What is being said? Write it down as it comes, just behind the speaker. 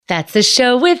That's the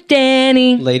show with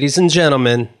Danny. Ladies and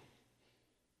gentlemen,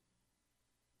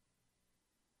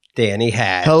 Danny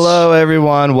Hatch. Hello,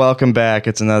 everyone. Welcome back.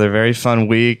 It's another very fun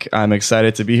week. I'm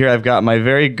excited to be here. I've got my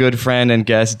very good friend and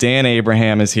guest, Dan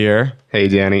Abraham, is here. Hey,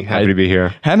 Danny. Happy to be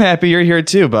here. I'm happy you're here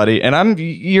too, buddy. And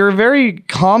you're a very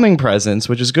calming presence,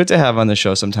 which is good to have on the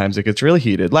show sometimes. It gets really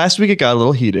heated. Last week, it got a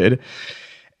little heated.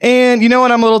 And you know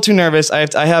what? I'm a little too nervous.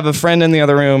 I have a friend in the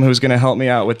other room who's going to help me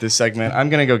out with this segment. I'm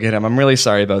going to go get him. I'm really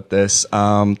sorry about this.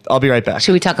 I'll be right back.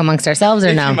 Should we talk amongst ourselves or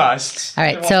If no? you must. All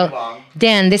right. So,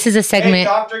 Dan, this is a segment. Hey,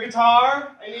 Dr.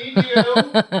 Guitar, I need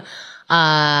you.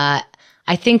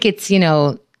 I think it's,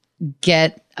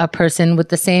 get a person with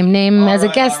the same name as a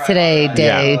guest today,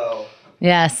 Dave. Yeah.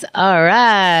 Yes. All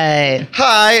right.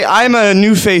 Hi, I'm a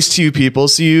new face to you people,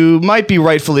 so you might be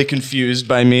rightfully confused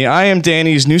by me. I am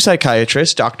Danny's new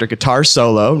psychiatrist, Dr. Guitar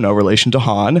Solo, no relation to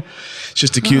Han. It's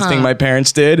just a cute thing my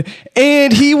parents did.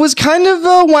 And he was kind of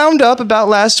wound up about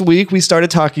last week. We started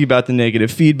talking about the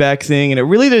negative feedback thing, and it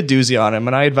really did a doozy on him.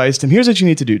 And I advised him, here's what you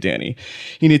need to do, Danny.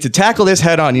 You need to tackle this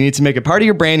head on. You need to make it part of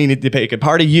your brain. You need to make it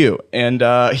part of you. And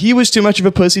he was too much of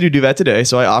a pussy to do that today,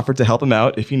 so I offered to help him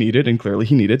out if he needed, and clearly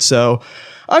he needed. So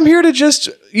I'm here to just,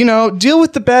 deal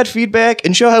with the bad feedback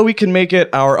and show how we can make it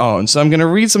our own. So I'm going to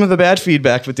read some of the bad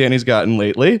feedback that Danny's gotten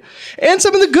lately and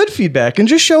some of the good feedback and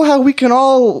just show how we can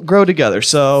all grow together.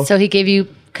 So he gave you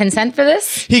consent for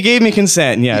this? He gave me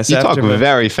consent, yes. You talk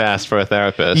very fast for a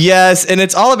therapist. Yes, and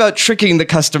it's all about tricking the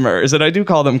customers, and I do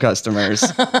call them customers.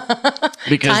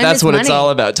 Because Time that's is what it's money. all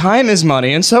about. Time is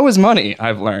money, and so is money,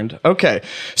 I've learned. Okay,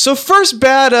 so first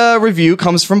bad review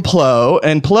comes from Plo,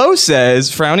 and Plo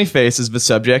says, frowny face is the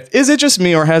subject, is it just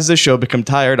me or has this show become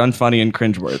tired, unfunny, and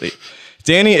cringeworthy?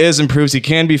 Danny is and proves he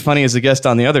can be funny as a guest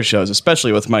on the other shows,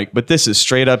 especially with Mike, but this is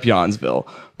straight up Yawnsville.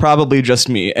 Probably just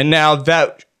me. And now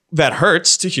that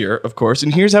hurts to hear, of course,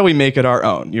 and here's how we make it our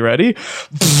own. You ready?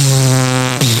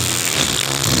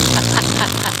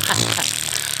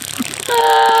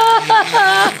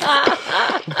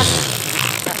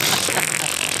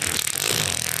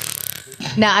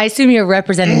 Now, I assume you're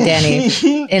representing Danny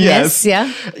in this,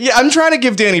 yeah? Yeah, I'm trying to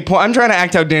give Danny I'm trying to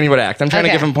act how Danny would act. I'm trying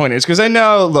to give him pointers because I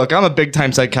know, look, I'm a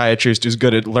big-time psychiatrist who's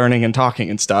good at learning and talking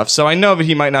and stuff, so I know that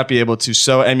he might not be able to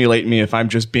so emulate me if I'm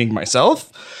just being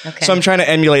myself. Okay. So I'm trying to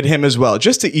emulate him as well,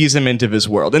 just to ease him into this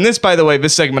world. And this, by the way,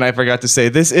 this segment I forgot to say,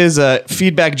 this is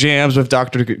Feedback Jams with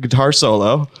Dr. Guitar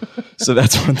Solo. So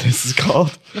that's what this is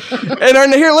called.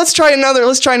 And here, let's try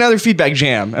another feedback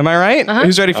jam. Am I right?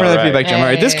 Who's ready for another feedback jam? All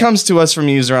right, this comes to us from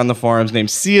a user on the forums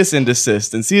named CS and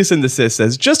Desist. And CS and Desist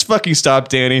says, just fucking stop,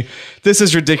 Danny. This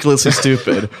is ridiculously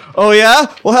stupid. Oh yeah?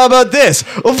 Well, how about this?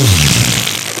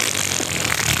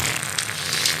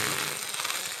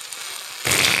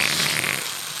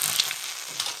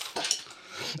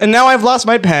 And now I've lost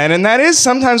my pen, and that is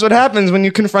sometimes what happens when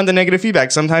you confront the negative feedback.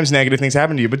 Sometimes negative things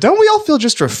happen to you, but don't we all feel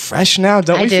just refreshed now?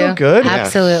 Don't we feel good?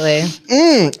 Absolutely.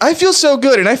 I feel so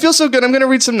good, and I feel so good. I'm going to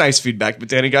read some nice feedback that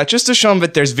Danny got just to show him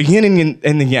that there's the yin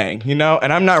and the yang, And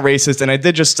I'm not racist, and I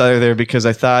did just stutter there because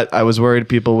I thought I was worried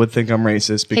people would think I'm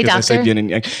racist because I said yin and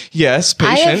yang. Yes,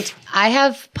 patient. I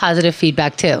have positive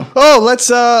feedback too. Oh, let's.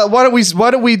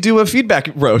 Why don't we do a feedback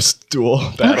roast duel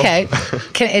battle? Okay.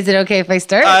 Is it okay if I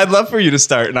start? I'd love for you to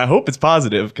start, and I hope it's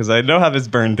positive because I know how this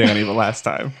burned Danny the last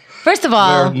time. First of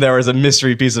all, there was a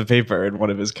mystery piece of paper in one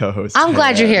of his co-hosts. I'm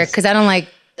glad you're here because I don't like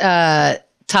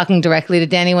talking directly to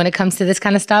Danny when it comes to this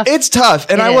kind of stuff. It's tough,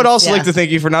 and I would also yeah. like to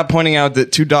thank you for not pointing out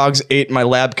that 2 dogs ate my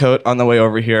lab coat on the way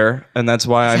over here, and that's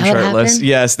why I'm that what shirtless. happened?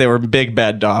 Yes, they were big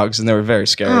bad dogs, and they were very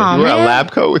scary. Aw, You wear a man.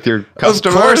 lab coat with your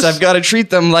customers? Of course, I've got to treat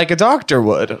them like a doctor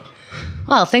would.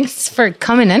 Well, thanks for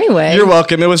coming anyway. You're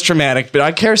welcome. It was traumatic, but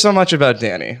I care so much about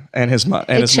Danny and his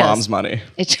shows. mom's money.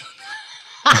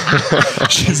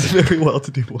 She's a very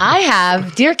well-to-do woman. I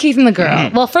have, dear Keith and the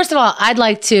girl. Well, first of all, I'd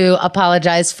like to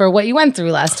apologize for what you went through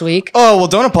last week. Oh, well,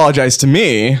 don't apologize to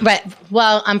me. But,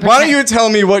 well, Why don't you tell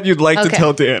me what you'd like to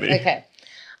tell Danny? Okay.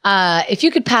 If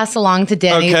you could pass along to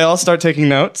Danny. Okay, I'll start taking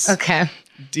notes. Okay.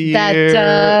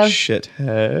 Dear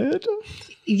shithead.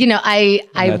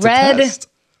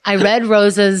 I read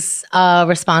Rosa's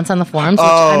response on the forums, which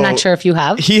I'm not sure if you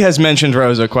have. He has mentioned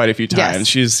Rosa quite a few times. Yes.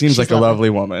 She seems like a lovely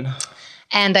woman.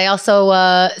 And I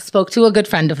also spoke to a good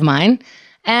friend of mine.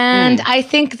 And I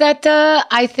think that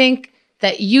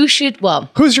you should, well.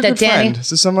 Who's your that good Danny, friend? Is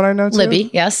this someone I know too? Libby,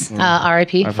 yes.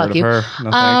 R.I.P. I've Fuck heard you. of her.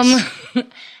 No, thanks.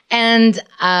 And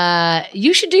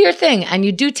you should do your thing. And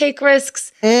you do take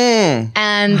risks.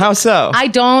 And how so? I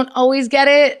don't always get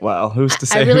it. Well, who's to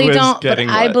say I really who is don't. getting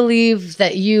But what? I believe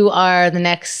that you are the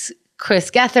next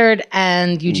Chris Gethard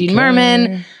and Eugene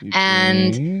Merman.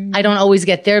 And I don't always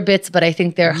get their bits, but I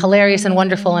think they're hilarious and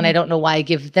wonderful. And I don't know why I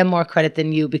give them more credit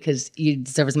than you, because you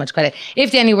deserve as much credit.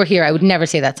 If Danny were here, I would never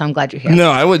say that. So I'm glad you're here.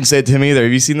 No, I wouldn't say it to him either.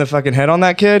 Have you seen the fucking head on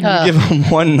that kid? You give him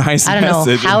one nice I don't know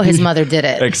message how and his he mother did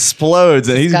it. explodes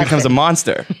and he Disgusting. becomes a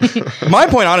monster. My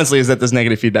point, honestly, is that this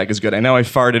negative feedback is good. I know I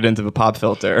farted into the pop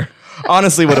filter.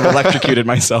 Honestly, would have electrocuted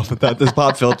myself without this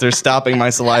pop filter stopping my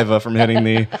saliva from hitting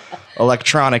the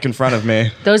electronic in front of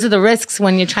me. Those are the risks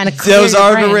when you're trying to clear Those your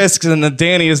are brain. the risks, and the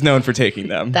Danny is known for taking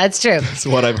them. That's true. That's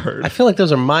what I've heard. I feel like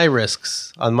those are my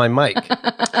risks on my mic.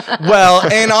 Well,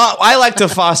 and I like to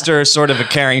foster sort of a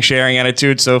caring, sharing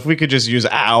attitude. So if we could just use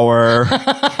our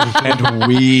and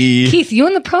we. Keith, you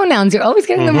and the pronouns, you're always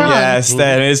getting them wrong. Yes,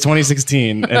 that is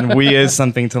 2016, and we is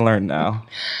something to learn now.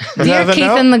 Dear Never Keith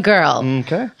know. and the girl,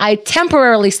 Okay. I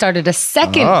temporarily started a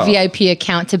second VIP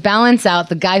account to balance out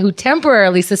the guy who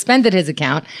temporarily suspended his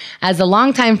account. As a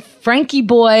longtime Frankie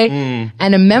boy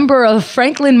and a member of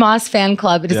Franklin Moss fan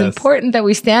club, it is Yes. important that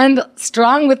we stand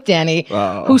strong with Danny,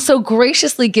 who so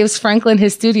graciously gives Franklin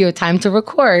his studio time to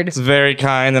record. It's very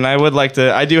kind, and I would like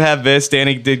to. I do have this.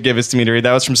 Danny did give this to me to read.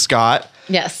 That was from Scott.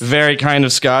 Yes. Very kind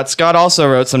of Scott. Scott also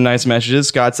wrote some nice messages.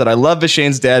 Scott said, I love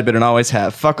Vishane's dad, but and always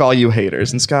have. Fuck all you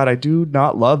haters. And Scott, I do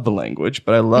not love the language,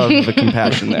 but I love the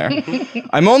compassion there.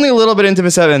 I'm only a little bit into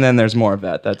this, and then there's more of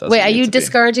that. That doesn't Wait, are need you to be.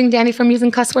 discouraging Danny from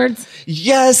using cuss words?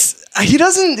 Yes. He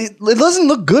doesn't, it doesn't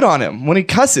look good on him when he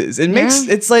cusses. It makes,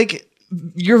 it's like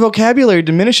your vocabulary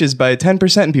diminishes by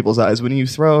 10% in people's eyes when you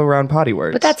throw around potty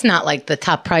words. But that's not like the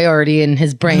top priority in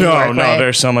his brain. No, work, right?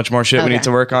 there's so much more shit we Okay. need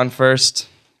to work on first.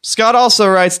 Scott also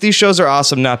writes, these shows are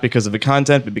awesome not because of the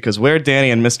content, but because where Danny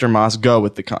and Mr. Moss go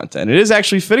with the content. It is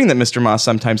actually fitting that Mr. Moss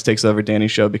sometimes takes over Danny's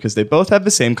show because they both have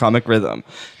the same comic rhythm.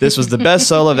 This was the best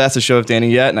solo That's a Show of Danny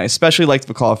yet, and I especially liked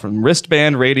the call from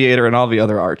Wristband, Radiator, and all the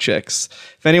other art chicks.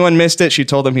 If anyone missed it, she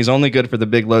told him he's only good for the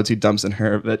big loads he dumps in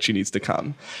her, that she needs to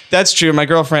come. That's true. My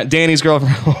girlfriend, Danny's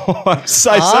girlfriend, I'm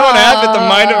so unhappy at the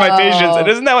mind of my patients. And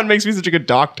isn't that what makes me such a good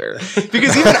doctor?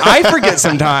 Because even I forget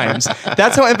sometimes.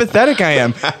 That's how empathetic I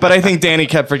am. But I think Danny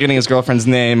kept forgetting his girlfriend's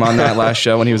name on that last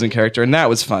show when he was in character, and that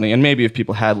was funny. And maybe if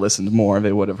people had listened more,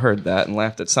 they would have heard that and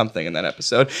laughed at something in that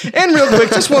episode. And real quick,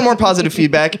 just one more positive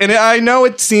feedback. And I know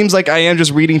it seems like I am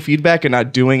just reading feedback and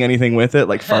not doing anything with it,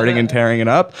 like farting and tearing it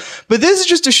up. But this is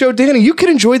just to show Danny you can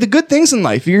enjoy the good things in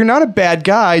life. You're not a bad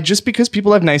guy just because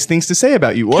people have nice things to say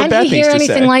about you or Can bad he things hear to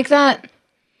anything say. like that?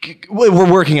 We're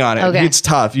working on it. Okay. It's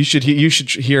tough. You should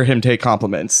hear him take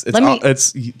compliments.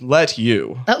 Let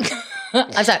you. Oh,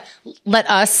 I'm sorry. Let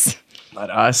us Let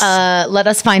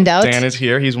us. find out. Dan is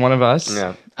here. He's one of us.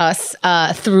 Yeah. Us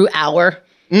through our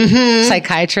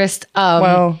psychiatrist.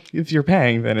 Well, if you're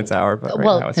paying, then it's our. But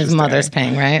right now it's his just mother's Dan.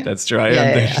 paying, right? That's true. I Yeah,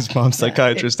 am yeah, his mom's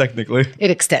psychiatrist, technically.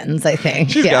 It extends, I think.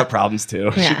 She's got problems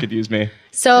too. She Yeah. could use me.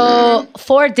 So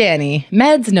for Danny,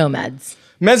 meds, no meds.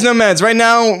 Meds, no meds. Right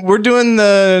now, we're doing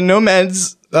the no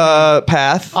meds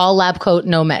path. All lab coat,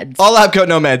 no meds. All lab coat,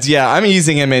 no meds. Yeah, I'm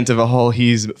easing him into the whole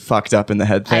he's fucked up in the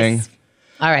head thing.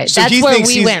 All right. So That's he where thinks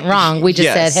we he's- went wrong. We just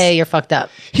Yes. said, hey, you're fucked up.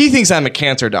 He thinks I'm a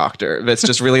cancer doctor that's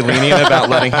just really lenient about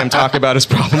letting him talk about his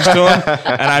problems to him.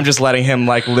 And I'm just letting him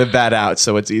like live that out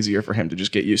so it's easier for him to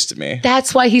just get used to me.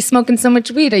 That's why he's smoking so much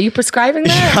weed. Are you prescribing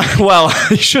that? Well,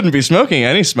 he shouldn't be smoking.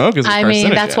 Any smoke is a I mean,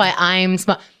 that's carcinogen. why I'm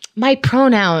my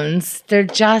pronouns, they're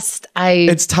just,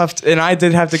 It's tough. And I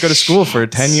did have to go to school for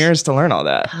 10 years to learn all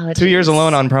that. Apologies. 2 years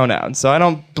alone on pronouns. So I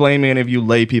don't blame any of you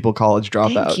lay people college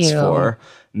dropouts you. for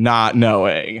not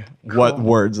knowing what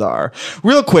words are.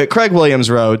 Real quick, Craig Williams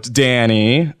wrote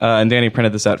Danny, and Danny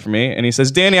printed this out for me. And he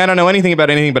says, Danny, I don't know anything about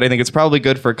anything, but I think it's probably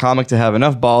good for a comic to have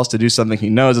enough balls to do something he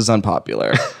knows is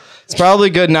unpopular. It's probably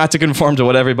good not to conform to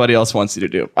what everybody else wants you to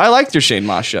do. I liked your Shane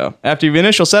Moss show. After your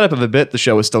initial setup of a bit, the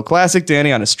show was still classic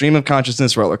Danny on a stream of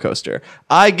consciousness roller coaster.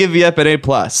 I give you up an A+.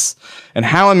 And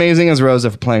how amazing is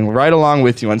Rosa for playing right along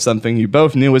with you on something you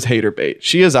both knew was hater bait.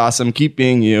 She is awesome. Keep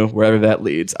being you wherever that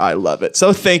leads. I love it.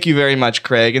 So thank you very much,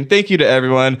 Craig. And thank you to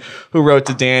everyone who wrote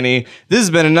to Danny. This has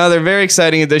been another very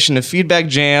exciting edition of Feedback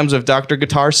Jams with Dr.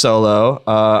 Guitar Solo.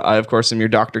 I, of course, am your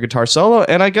Dr. Guitar Solo.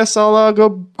 And I guess I'll go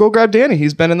grab Danny.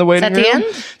 He's been in the waiting room. Is that the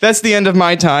end? That's the end of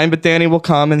my time, but Danny will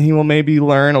come and he will maybe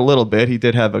learn a little bit. He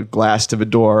did have a glass to the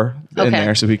door in Okay.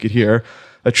 there so he could hear.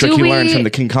 A trick Do he we- learned from the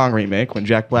King Kong remake when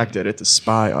Jack Black did it to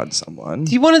spy on someone.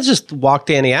 Do you want to just walk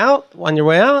Danny out on your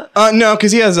way out? No,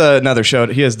 because he has another show.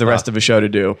 He has the rest of a show to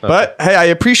do. But hey, I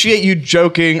appreciate you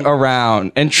joking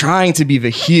around and trying to be the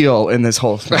heel in this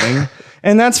whole thing.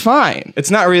 And that's fine.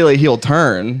 It's not really a heel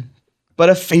turn. but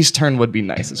a face turn would be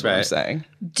nice, is what I'm Right. saying.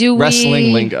 Do Wrestling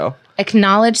we lingo.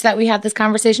 acknowledge that we had this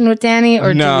conversation with Danny,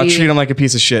 or No, do we... treat him like a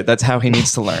piece of shit. That's how he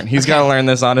needs to learn. He's got to learn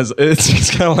this on his. He's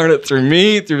got to learn it through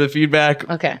me, through the feedback,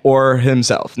 Okay. or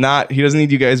himself. He doesn't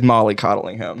need you guys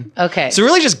mollycoddling him. Okay. So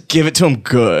really, just give it to him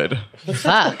good.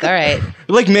 Fuck. All right.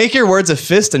 Like make your words a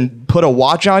fist and put a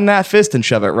watch on that fist and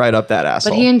shove it right up that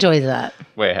asshole. But he enjoys that.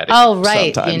 Way ahead of you. Oh,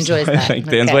 right. Sometimes. He enjoys I that. think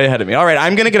Dan's Okay. way ahead of me. All right,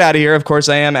 I'm gonna get out of here. Of course,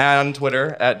 I am on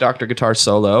Twitter at Dr. Guitar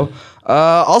Solo.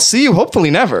 I'll see you.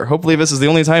 Hopefully, never. Hopefully, this is the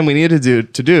only time we needed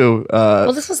to do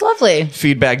Well, this was lovely.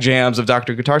 feedback jams of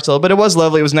Dr. Guitar Solo. But it was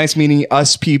lovely. It was nice meeting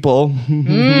us people.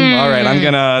 All right, I'm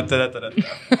gonna.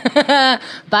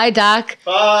 Bye, Doc.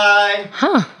 Bye.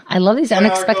 Huh. I love these go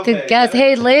unexpected big. guests.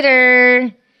 Hey,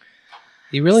 later.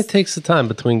 He really takes the time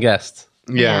between guests.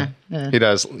 Yeah, he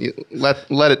does.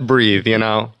 Let it breathe.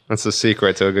 That's the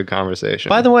secret to a good conversation.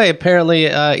 By the way, apparently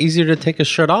easier to take a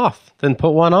shirt off than put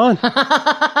one on.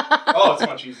 Oh, it's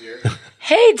much easier.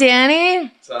 Hey, Danny.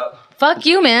 What's up? Fuck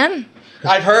you, man.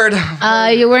 I've heard.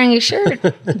 You're wearing your shirt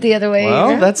the other way.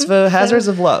 Well, around. that's the hazards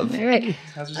of love. All right.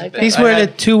 He's wearing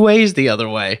it two ways the other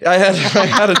way. I had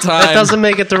a time. That doesn't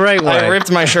make it the right way. I ripped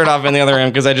my shirt off in the other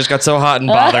room because I just got so hot and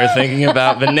bothered thinking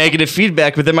about the negative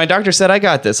feedback. But then my doctor said, I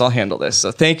got this. I'll handle this.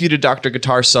 So thank you to Dr.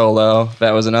 Guitar Solo. That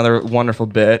was another wonderful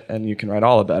bit, and you can write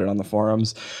all about it on the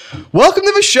forums. Welcome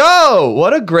to the show.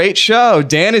 What a great show.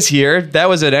 Dan is here. That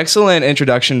was an excellent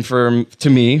introduction to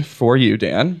me for you,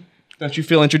 Dan. Don't you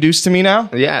feel introduced to me now?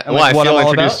 yeah, well, Like I what feel I'm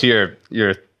all introduced to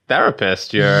your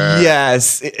therapist.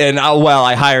 Yes, and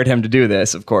I hired him to do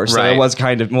this, of course. So Right. it was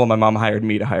kind of, my mom hired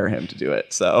me to hire him to do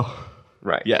it. So,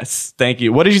 Right. yes, thank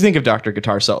you. What did you think of Dr.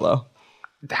 Guitar Solo?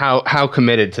 How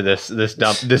committed to this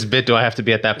bit do I have to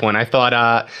be at that point? I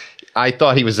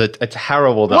thought he was a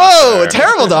terrible doctor. Whoa, a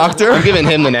terrible doctor. I'm giving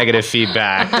him the negative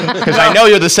feedback because I know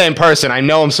you're the same person. I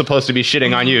know I'm supposed to be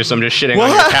shitting on you, so I'm just shitting on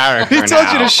your character. He told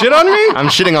you to shit on me? I'm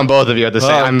shitting on both of you at the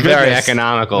same. Oh, I'm very goodness.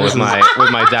 economical with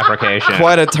my deprecation.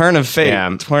 Quite a turn of fate.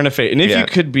 Yeah. Turn of fate. And if Yeah. you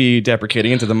could be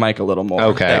deprecating into the mic a little more,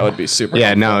 Okay, that would be super Yeah,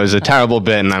 helpful. no, it was a terrible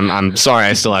bit, and I'm sorry.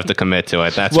 I still have to commit to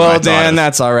it. That's what I Well, thought Dan, of.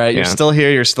 that's all right. You're Yeah. still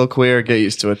here. You're still queer. Get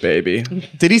used to it, baby.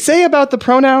 Did he say about the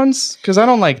pronouns? Because I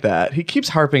don't like that. He keeps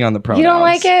harping on the pronouns. You don't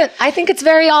like it? I think it's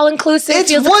very all-inclusive. It's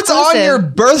Feels what's on exclusive. your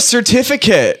birth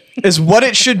certificate is what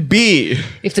it should be.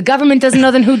 If the government doesn't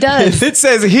know, then who does? If it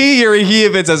says he, you're a he.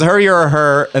 If it says her, you're a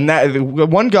her. And that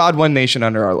one God, one nation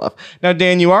under our love. Now,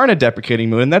 Dan, you are in a deprecating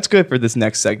mood, and that's good for this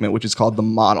next segment, which is called the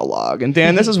monologue. And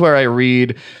Dan, this is where I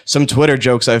read some Twitter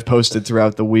jokes I've posted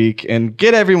throughout the week and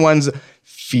get everyone's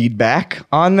feedback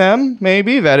on them.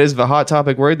 Maybe that is the hot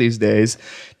topic word these days.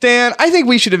 Dan, I think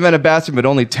we should invent a bathroom, but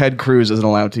only Ted Cruz isn't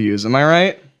allowed to use. Am I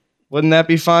right? Wouldn't that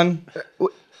be fun?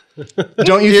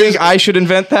 Don't you think I should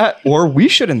invent that, or we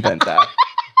should invent that?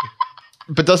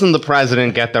 But doesn't the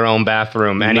president get their own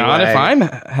bathroom anyway? Not if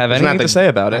I have anything to say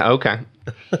about it. Okay.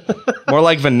 More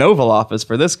like the Noval office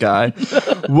for this guy.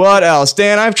 What else?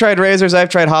 Dan, I've tried razors, I've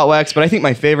tried hot wax, but I think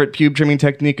my favorite pube trimming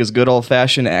technique is good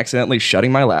old-fashioned accidentally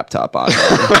shutting my laptop on.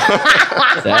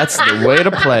 That's the way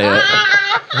to play it.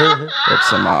 Rip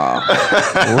some off.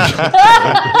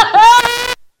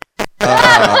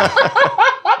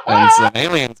 And some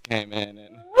aliens came in.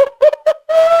 And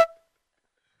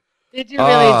Did you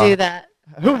really do that?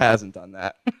 who hasn't done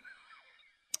that?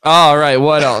 All right,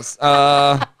 what else?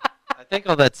 I think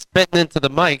all that spitting into the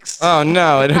mics. Oh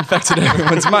no, it infected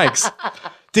everyone's mics.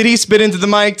 Did he spit into the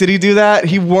mic? Did he do that?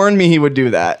 He warned me he would do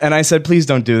that. And I said, please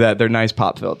don't do that. They're nice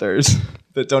pop filters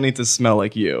that don't need to smell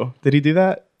like you. Did he do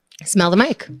that? Smell the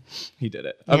mic. He did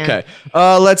it. Yeah. Okay.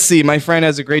 Let's see. My friend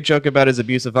has a great joke about his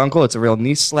abusive uncle. It's a real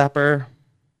knee slapper.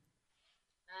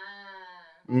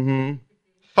 Mm-hmm.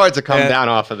 Hard to come down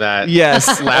off of that. Yes.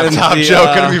 Laptop And the,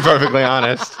 joke, to be perfectly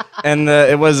honest. And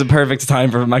it was a perfect time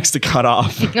for mics to cut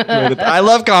off. I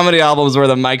love comedy albums where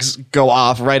the mics go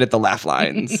off right at the laugh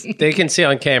lines. They can see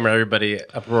on camera everybody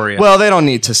uproarious. Well, they don't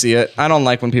need to see it. I don't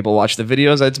like when people watch the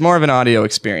videos. It's more of an audio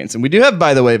experience. And we do have,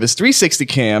 by the way, this 360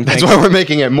 cam. That's why we're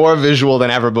making it more visual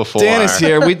than ever before. Dan is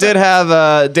here. We did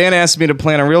have, Dan asked me to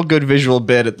plan a real good visual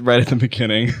bit right at the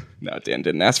beginning. No, Dan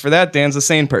didn't ask for that. Dan's a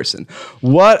sane person.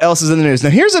 What else is in the news?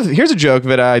 Now, here's a joke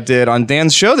that I did on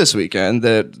Dan's show this weekend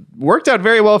that worked out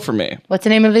very well for me. What's the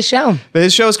name of his show? But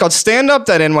his show is called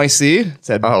StandUp.NYC.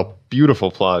 It's at Oh, beautiful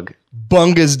plug.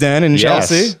 Bunga's Den in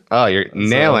Chelsea. Oh, you're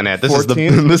nailing it. This is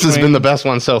 14th this has between been the best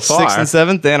one so far. 6th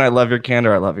and 7th. Dan, I love your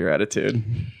candor. I love your attitude.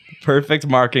 Perfect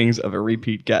markings of a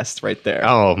repeat guest right there.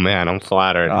 Oh, man, I'm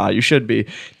flattered. You should be.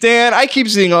 Dan, I keep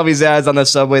seeing all these ads on the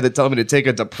subway that tell me to take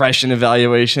a depression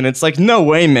evaluation. It's like, no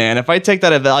way, man. If I take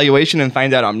that evaluation and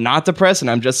find out I'm not depressed and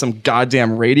I'm just some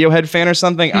goddamn Radiohead fan or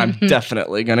something, I'm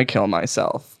definitely going to kill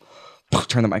myself.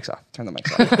 Turn the mics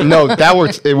off. No, that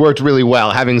worked. It worked really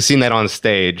well. Having seen that on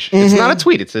stage, it's not a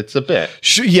tweet. It's a bit.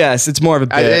 Yes, it's more of a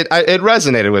bit. It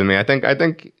resonated with me. I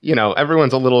think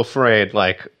everyone's a little afraid.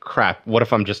 Like, crap. What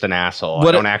if I'm just an asshole?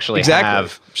 I don't actually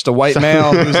have just a white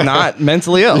male who's not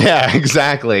mentally ill. Yeah,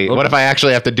 exactly. What if I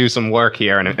actually have to do some work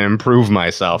here and improve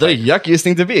myself? The yuckiest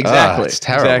thing to be. Exactly. It's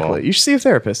terrible. Exactly. You should see a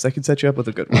therapist. I can set you up with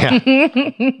a good one. Yeah.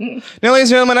 Now, ladies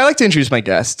and gentlemen, I like to introduce my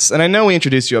guests, and I know we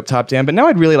introduced you up top, Dan, but now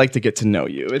I'd really like to get to know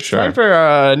you. It's time for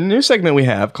a new segment we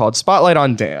have called Spotlight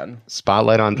on Dan.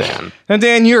 Spotlight on Dan. Now,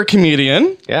 Dan, you're a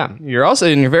comedian. Yeah. You're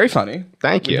very funny.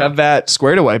 Thank you. You have that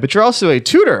squared away, but you're also a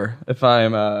tutor, if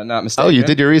I'm not mistaken. Oh, you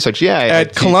did your research? Yeah.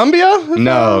 At Columbia?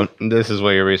 No, this is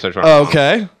where your research went. Oh,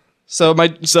 okay.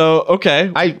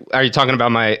 Okay. Are you talking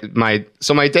about my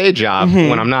day job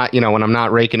when I'm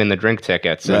not raking in the drink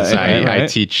tickets? I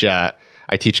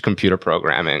teach computer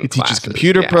programming. He teaches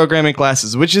computer programming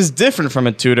classes, which is different from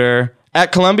a tutor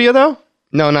at Columbia, though.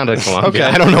 No, not at Columbia. Okay.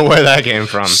 I don't know where that came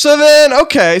from. So then,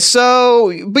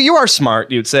 but you are smart,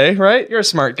 you'd say, right? You're a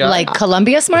smart guy. Like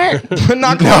Columbia smart?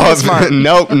 Not Columbia smart.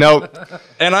 Nope.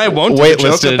 And I won't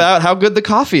joke about how good the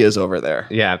coffee is over there.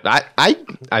 Yeah,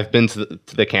 I've been to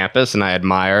the campus and I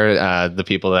admire the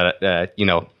people that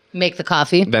Make the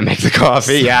coffee. That make the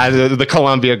coffee. Yeah, the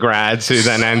Columbia grads who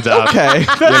then end up,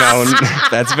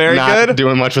 that's very not good.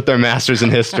 doing much with their masters in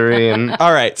history and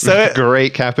all right, so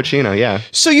great cappuccino. Yeah.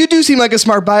 So you do seem like a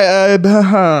smart guy.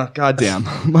 Goddamn,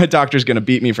 my doctor's gonna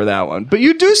beat me for that one. But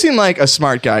you do seem like a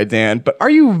smart guy, Dan. But are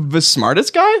you the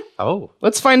smartest guy? Oh,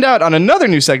 let's find out on another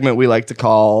new segment we like to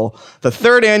call the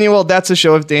third annual That's a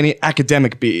Show of Danny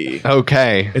Academic Bee.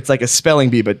 Okay. It's like a spelling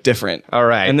bee, but different. All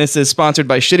right. And this is sponsored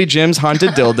by Shitty Jim's Haunted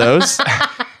Dildos,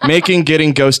 making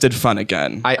getting ghosted fun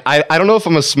again. I don't know if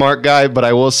I'm a smart guy, but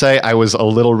I will say I was a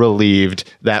little relieved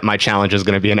that my challenge is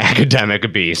going to be an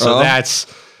academic bee. So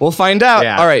we'll find out.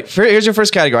 Yeah. All right, here's your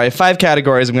first category. I have 5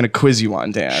 categories I'm going to quiz you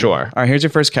on, Dan. Sure. All right, here's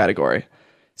your first category.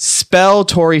 Spell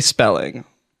Tory spelling.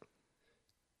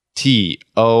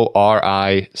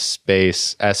 TORI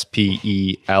space SPELLING.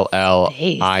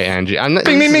 Bing,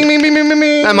 bing, bing, bing, bing, bing,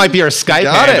 bing. That might be our Skype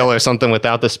handle or something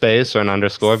without the space or an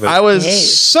underscore. But I was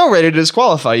so ready to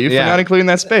disqualify you for not including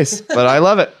that space, but I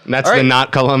love it. That's the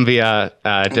not Columbia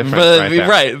difference right there.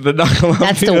 Right, the not Columbia.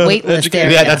 That's the waitlist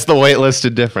area. Yeah, that's the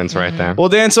waitlisted difference right there. Well,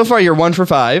 Dan, so far you're 1 for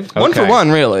 5. 1 for 1,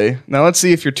 really. Now let's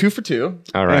see if you're 2 for 2.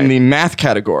 All right. In the math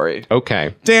category.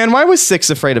 Okay. Dan, why was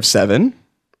 6 afraid of 7?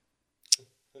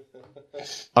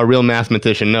 A real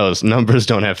mathematician knows numbers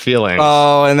don't have feelings.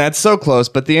 Oh, and that's so close.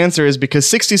 But the answer is because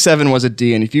 67 was a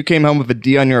D. And if you came home with a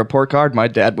D on your report card, my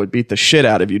dad would beat the shit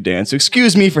out of you, Dan. So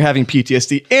excuse me for having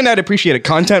PTSD. And I'd appreciate a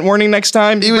content warning next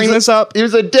time you bring this up. He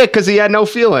was a dick because he had no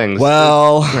feelings.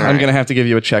 Well, I'm going to have to give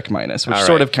you a check minus, which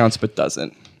sort of counts but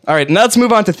doesn't. All right, now let's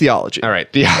move on to theology. All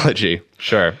right, theology.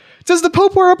 Sure. Does the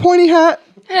Pope wear a pointy hat?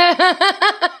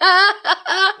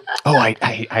 Oh,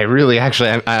 I really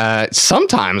actually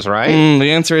sometimes, right?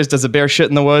 The answer is, does a bear shit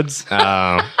in the woods? Oh.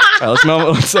 All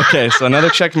right, okay, so another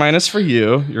check minus for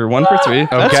you. You're 1 for 3.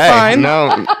 That's Okay, fine.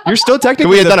 no. You're still technically Could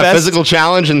we have the done best. a physical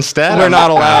challenge instead? We're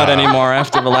not allowed anymore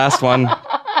after the last one.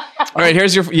 All right,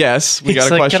 here's your... Yes, we got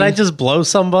a question. Can I just blow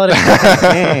somebody?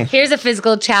 Here's a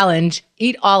physical challenge.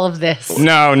 Eat all of this.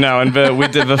 No, and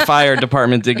the fire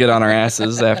department did get on our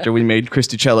asses after we made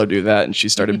Christy Cello do that, and she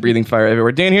started breathing fire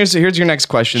everywhere. Dan, here's your next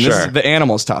question. This is the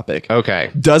animals topic.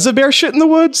 Okay. Does a bear shit in the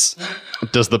woods?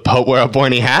 Does the Pope wear a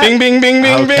pointy hat? Bing, bing, bing,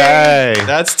 bing, Okay. bing.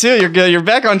 That's 2. You're good. You're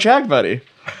back on track, buddy.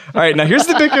 All right, now here's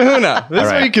the big kahuna. This is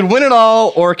where right. you can win it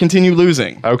all or continue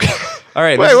losing. Okay. All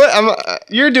right. Wait, what?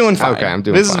 You're doing fine. Okay, I'm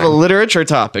doing This fine. is a literature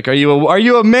topic. Are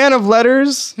you a man of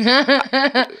letters? We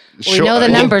know the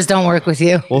numbers don't work with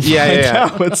you. We'll find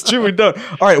out. It's true, we don't.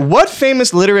 All right. What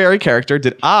famous literary character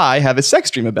did I have a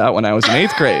sex dream about when I was in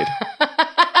 8th grade?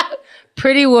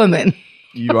 Pretty Woman.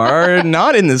 You are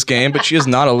not in this game, but she is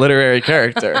not a literary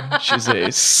character.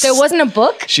 There wasn't a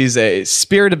book? She's a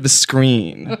spirit of the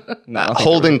screen. No,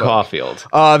 Holden Caulfield.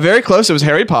 Very close. It was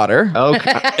Harry Potter.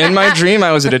 Okay. In my dream,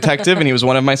 I was a detective, and he was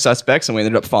one of my suspects, and we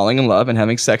ended up falling in love and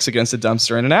having sex against a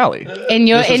dumpster in an alley. In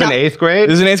your This was in 8th grade?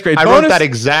 This is in 8th grade. I Bonus- wrote that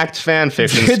exact fan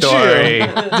fiction Did story you?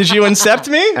 Did you incept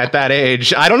me? at that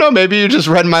age. I don't know. Maybe you just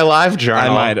read my live journal. I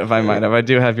might have. I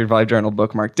do have your live journal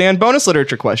bookmarked. Dan, bonus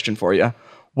literature question for you.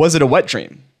 Was it a wet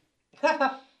dream?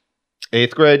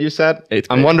 8th grade, you said? 8th grade.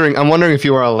 I'm wondering if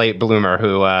you were a late bloomer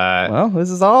who. Well, this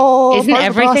is all. Isn't part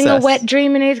of the everything a process. wet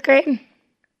dream in 8th grade?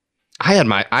 I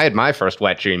had my first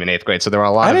wet dream in 8th grade, so there were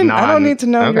a lot of I don't need to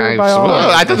know your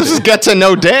biology. I thought this was get to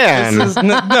know Dan.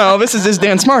 This is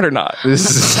Dan Smart or Not. This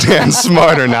is Dan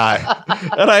Smart or Not.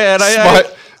 And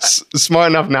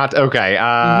Smart enough not. Okay.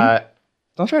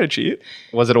 Don't try to cheat.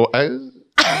 Was it?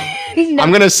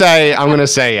 I'm gonna say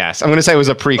yes. I'm gonna say it was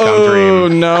a pre-cum Oh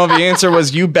dream. no, the answer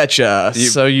was you betcha.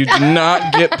 So you do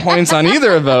not get points on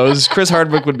either of those. Chris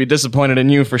Hardwick would be disappointed in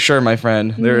you for sure, my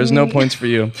friend. There is no points for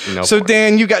you. No so points.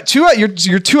 Dan, you got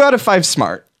you're 2 out of 5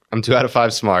 smart. I'm 2 out of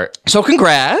 5 smart. So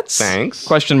congrats. Thanks.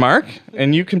 Question mark.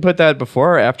 And you can put that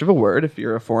before or after the word if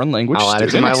you're a foreign language I'll add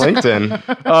it to student. my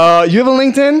LinkedIn. You have a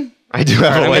LinkedIn? I do have a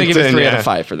LinkedIn. I'm going to give you 3 out yeah. of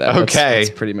 5 for that. Okay. That's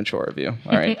pretty mature of you.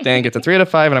 All right. Dan gets a 3 out of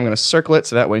 5, and I'm going to circle it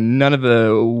so that way none of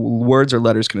the words or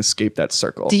letters can escape that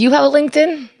circle. Do you have a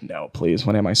LinkedIn? No, please.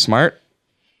 When am I smart?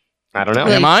 I don't know.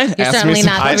 Am I? You're Ask me certainly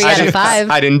some- not 3 out of 5.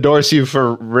 I'd endorse you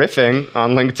for riffing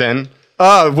on LinkedIn.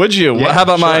 Would you? Yeah, How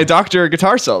about my sure. Dr.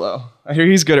 Guitar Solo? I hear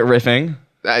he's good at riffing.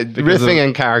 Riffing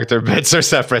and character bits are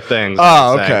separate things. Oh,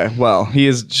 I would say. okay. Well, he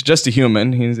is just a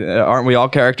human. Aren't we all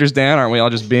characters, Dan? Aren't we all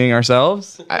just being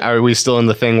ourselves? Are we still in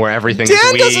the thing where everything Dan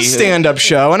is we? does a stand-up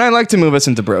show, and I like to move us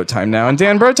into bro time now. And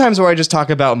Dan, bro time's where I just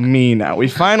talk about me now. We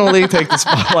finally take the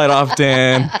spotlight off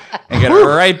Dan and get it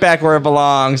right back where it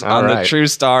belongs on the right. true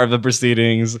star of the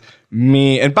proceedings,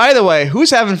 me. And by the way, who's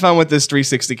having fun with this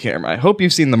 360 camera? I hope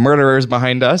you've seen the murderers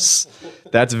behind us.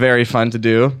 That's very fun to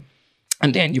do.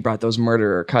 And Dan, you brought those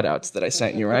murderer cutouts that I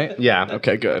sent you, right? Yeah.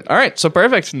 Okay, good. All right, so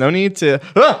perfect. No need to...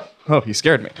 Oh, he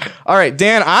scared me. All right,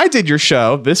 Dan, I did your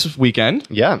show this weekend.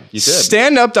 Yeah, you did.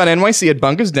 Stand-up.nyc at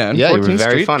Bunker's Den. Yeah, you were 14th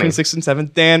very Street, funny. Between 6th and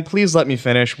 7th. Dan, please let me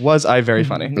finish. Was I very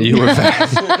funny? You were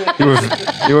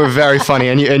you were very funny,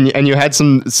 and you had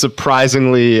some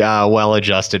surprisingly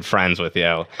well-adjusted friends with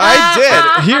you.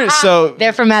 I did.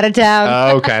 They're from out of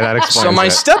town. Okay, that explains So my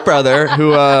it. stepbrother,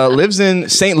 who lives in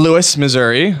St. Louis,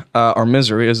 Missouri, or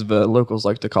Missouri as the locals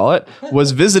like to call it,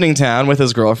 was visiting town with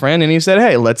his girlfriend, and he said,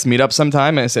 "Hey, let's meet up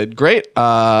sometime." And I said, "Great.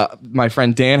 My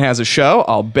friend Dan has a show.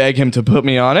 I'll beg him to put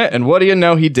me on it." And what do you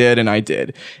know? He did, and I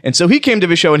did. And so he came to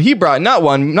the show, and he brought not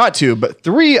 1, not 2, but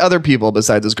 3 other people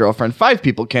besides his girlfriend. 5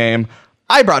 people came.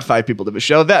 I brought 5 people to the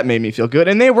show. That made me feel good.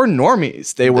 And they were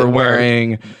normies. They were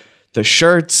wearing the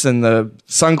shirts and the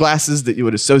sunglasses that you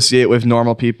would associate with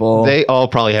normal people. They all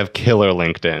probably have killer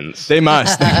LinkedIns. They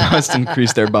must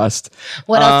increase their bust.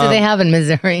 What else do they have in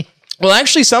Missouri? Well,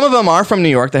 actually, some of them are from New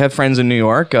York. They have friends in New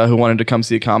York who wanted to come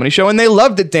see a comedy show, and they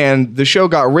loved it, Dan. The show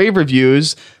got rave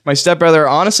reviews. My stepbrother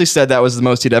honestly said that was the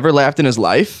most he'd ever laughed in his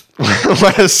life.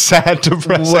 What a sad,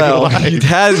 depressing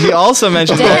life. He also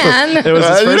mentioned Dan. that it was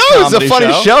his first it's a comedy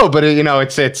funny show, but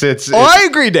it's. Oh, I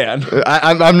agree, Dan.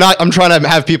 I'm trying to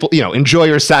have people, enjoy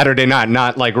your Saturday night,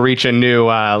 not like reach a new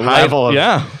level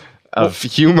of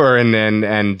humor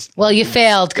and. Well, you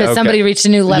failed because Okay. somebody reached a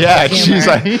new level Yeah, of humor. she's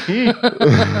like,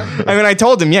 I mean, I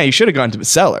told him, you should have gone to the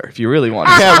cellar if you really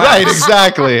wanted to. yeah, right,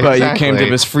 exactly. But you came to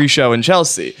this free show in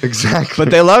Chelsea. Exactly.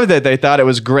 But they loved it. They thought it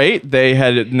was great. They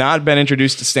had not been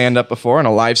introduced to stand-up before in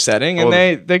a live setting, and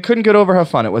they couldn't get over how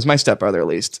fun it was. My stepbrother, at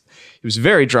least. He was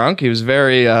very drunk. He was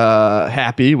very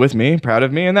happy with me, proud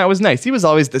of me, and that was nice. He was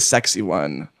always the sexy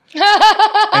one.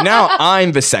 And now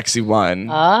I'm the sexy one.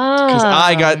 Because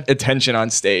I got attention on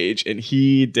stage, and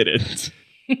he didn't.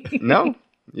 No,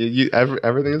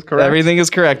 everything is correct. Everything is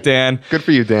correct, Dan. Good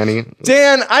for you, Danny.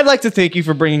 Dan, I'd like to thank you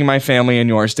for bringing my family and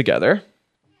yours together.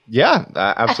 Yeah,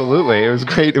 absolutely. It was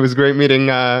great. It was great meeting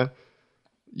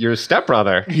your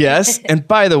stepbrother. Yes. And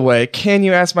by the way, can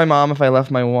you ask my mom if I left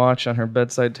my watch on her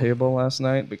bedside table last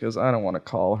night? Because I don't want to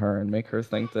call her and make her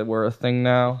think that we're a thing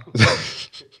now.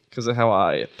 Because of how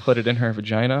I put it in her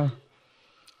vagina.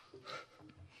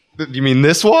 You mean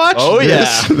this watch? Oh,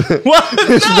 yeah. What?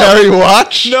 This very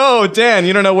watch? No, Dan,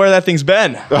 you don't know where that thing's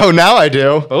been. Oh, now I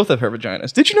do. Both of her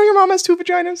vaginas. Did you know your mom has 2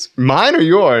 vaginas? Mine or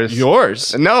yours?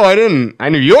 Yours. No, I didn't. I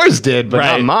knew yours did, but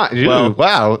Right. not mine. Ew, Well-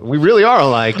 wow, we really are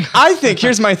alike. I think,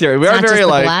 here's my theory. We are Not very just the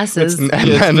like... glasses. And the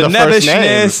the first name.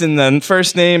 nebbishness and the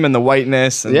first name and the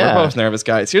whiteness. And Yeah. we're both nervous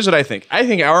guys. Here's what I think. I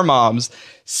think our moms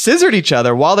scissored each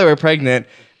other while they were pregnant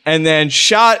and then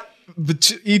shot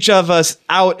each of us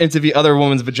out into the other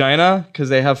woman's vagina because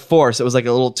they have force. It was like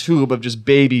a little tube of just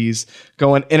babies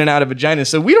going in and out of vaginas.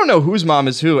 So we don't know whose mom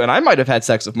is who. And I might have had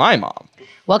sex with my mom.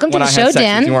 Welcome to when the I show, had sex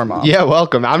Dan. with your mom. Yeah,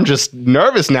 welcome. I'm just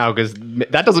nervous now because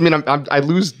that doesn't mean I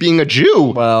lose being a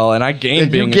Jew. Well, and I gained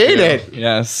You being a gained Jew. it.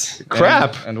 Yes.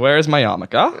 Crap. And where is my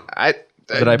yarmulke?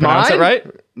 Did I pronounce mine? it right?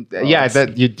 Yeah,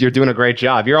 you're doing a great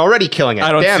job. You're already killing it.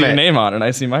 I don't Damn see it. your name on it.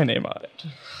 I see my name on it.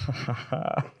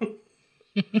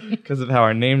 because of how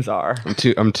our names are.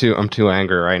 I'm too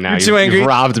angry right now. You're too angry. You've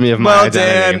robbed me of my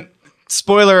identity. Dan,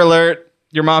 spoiler alert,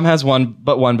 your mom has one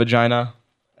vagina.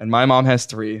 And my mom has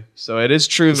 3, so it is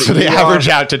true that So they average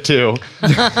out to 2.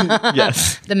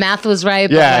 Yes. The math was right,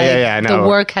 but No. the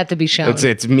work had to be shown.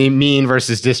 It's mean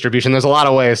versus distribution. There's a lot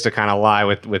of ways to kind of lie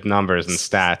with numbers and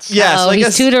stats. Yes. Oh,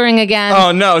 he's tutoring again.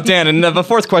 Oh no, Dan. And the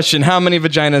fourth question: how many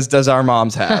vaginas does our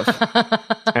moms have?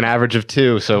 An average of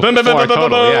 2, so Boom, 4 boom, boom, boom, total.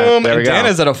 boom, Yeah, boom. there we And go. Dan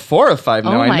is at a 4 or 5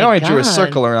 now. Oh I my know I drew a God.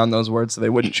 circle around those words so they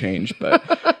wouldn't change, but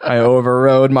I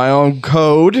overrode my own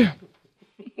code.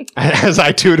 As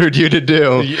I tutored you to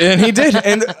do. And he did.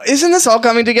 And isn't this all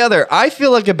coming together? I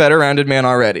feel like a better rounded man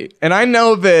already. And I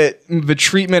know that the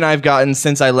treatment I've gotten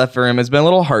since I left for him has been a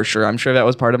little harsher. I'm sure that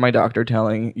was part of my doctor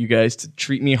telling you guys to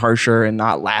treat me harsher and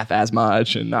not laugh as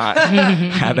much and not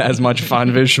have as much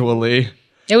fun visually.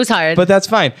 It was hard. But that's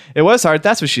fine. It was hard.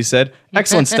 That's what she said.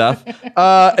 Excellent stuff.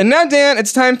 And now, Dan,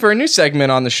 it's time for a new segment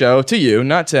on the show to you,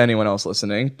 not to anyone else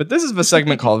listening. But this is a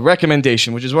segment called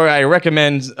Recommendation, which is where I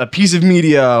recommend a piece of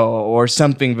media or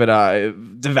something that I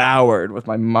devoured with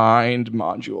my mind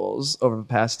modules over the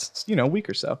past, week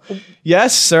or so.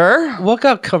 Yes, sir. What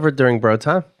got covered during bro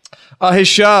time? His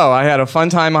show. I had a fun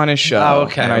time on his show. Oh,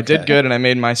 okay, And I did okay. good, and I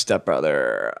made my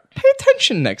stepbrother pay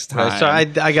attention next time. So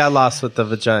I got lost with the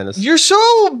vaginas. You're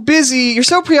so busy. You're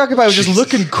so preoccupied with just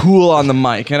looking cool on the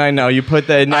mic, and I know you put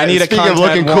that. I need a speaking of content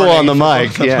looking cool warning on the for mic,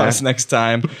 both of yeah. us next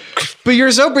time. But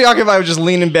you're so preoccupied with just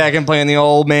leaning back and playing the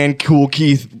old man cool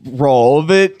Keith role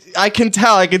that I can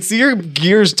tell. I can see your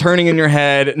gears turning in your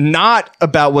head, not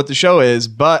about what the show is,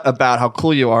 but about how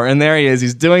cool you are. And there he is.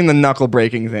 He's doing the knuckle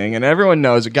breaking thing, and everyone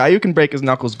knows a guy who can break his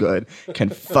knuckles good can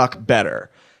fuck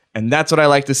better. And that's what I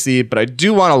like to see, but I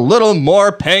do want a little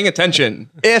more paying attention,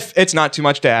 if it's not too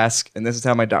much to ask. And this is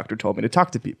how my doctor told me to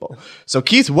talk to people. So,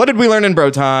 Keith, what did we learn in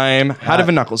bro time? How did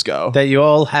the knuckles go? That you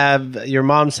all have, your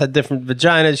moms had different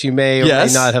vaginas. You may or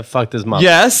Yes. may not have fucked his mom.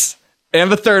 Yes. And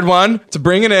the third one, to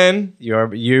bring it in. Your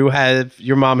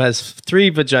mom has 3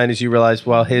 vaginas. You realize,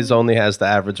 well, his only has the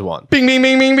average one. Bing, bing,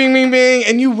 bing, bing, bing, bing, bing.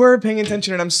 And you were paying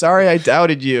attention, and I'm sorry I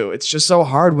doubted you. It's just so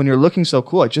hard when you're looking so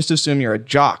cool. I just assume you're a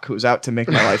jock who's out to make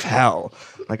my life hell,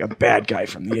 like a bad guy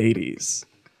from the 80s.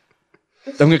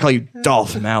 I'm going to call you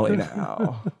Dolph Malley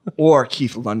now. Or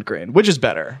Keith Lundgren. Which is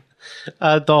better?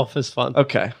 Dolph is fun.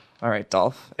 Okay. All right,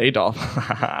 Dolph. A Dolph.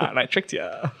 And I tricked you.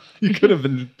 You could have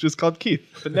been just called Keith.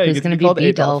 But now you Who's get to going be to called be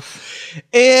A Dolph?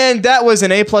 And that was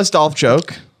an A+ Dolph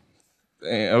joke.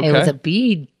 Okay. It was a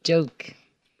B joke.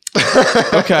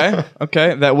 Okay.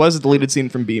 That was a deleted scene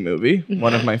from B Movie,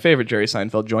 one of my favorite Jerry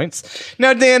Seinfeld joints.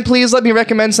 Now, Dan, please let me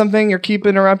recommend something. You keep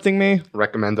interrupting me.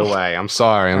 Recommend away. I'm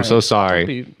sorry. I'm so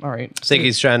sorry. All right. Think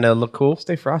he's trying to look cool?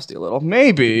 Stay frosty a little.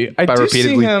 Maybe. I By do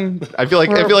repeatedly, see him. I feel like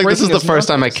this breaking is the his first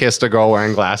time I knuckles. kissed a girl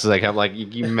wearing glasses. I kept like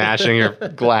you mashing your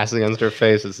glass against her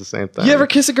face. It's the same thing. You ever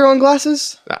kiss a girl in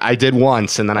glasses? I did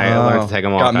once, and then I learned to take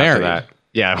them off. Got after married. that.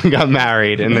 Yeah, we got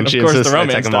married, and then she course, the insisted I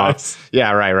romance take them off. dies.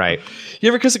 Yeah, right. You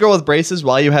ever kiss a girl with braces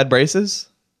while you had braces?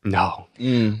 No.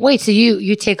 Wait, so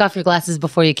you take off your glasses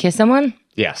before you kiss someone?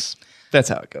 Yes. That's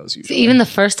how it goes So usually. even the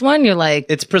first one, you're like,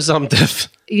 It's presumptive.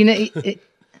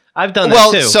 I've done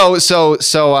Well, that too.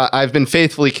 so I've been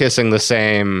faithfully kissing the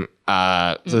same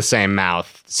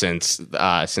mouth since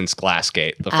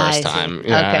Glassgate the I first see. time.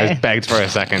 Yeah, Okay. I begged for a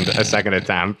second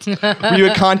attempt. Were you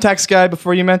a contacts guy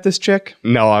before you met this chick?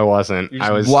 No, I wasn't.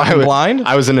 I was walking blind?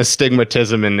 I was an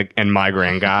astigmatism and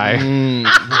migraine guy.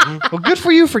 Well, good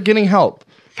for you for getting help.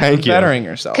 Thank you. Bettering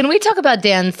yourself. can we talk about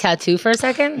Dan's tattoo for a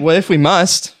second? Well, if we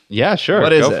must. Yeah, sure.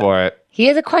 What is Go it? for it. He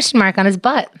has a question mark on his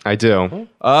butt. I do.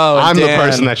 Oh, I'm the Dan.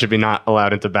 person that should be not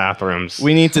allowed into bathrooms.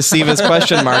 We need to see this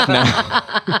question mark now.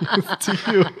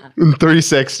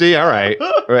 360. All right.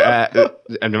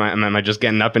 Am I just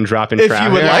getting up and dropping If trout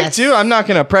you would here? like to, I'm not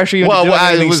going to pressure you into Well, doing I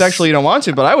anything was- sexual you don't want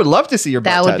to, but I would love to see your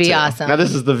butt That would be tattoo. awesome. Now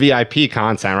this is the VIP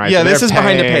content, right? Yeah, they're this is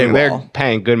behind a paywall. They're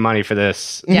paying good money for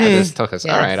this. Yes. This took us.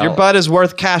 Yes. All right. Your I'll- butt is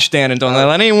worth cash, Dan, and don't let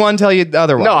anyone tell you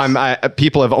otherwise. No,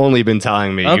 people have only been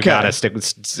telling me you Okay. gotta stick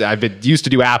with. I've been used to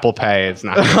do Apple Pay. It's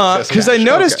not because I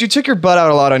noticed Okay. you took your butt out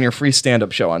a lot on your free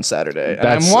stand-up show on Saturday. And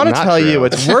That's I want to not tell you true.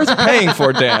 it's worth paying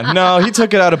for, Dan. No, he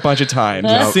took it out a bunch of times.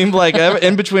 It seemed like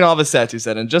in between all the sets he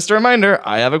said. And just a reminder,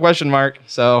 I have a question mark.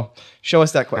 So show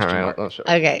us that All question right. mark. I'll show.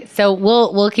 Okay, so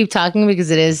we'll keep talking because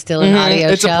it is still an audio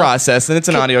It's show. a process, and it's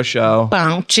an audio show.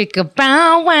 Bow, chicka,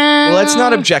 bow, wow. Let's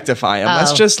not objectify him.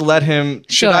 Let's Oh. just let him.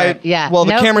 Sure. Yeah. Well,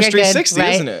 the Nope, camera's you're good, 360,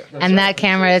 right? isn't it? And that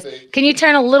camera is. Can you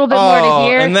turn a little bit more to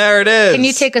here? And there it is. Can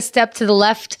you take a step to the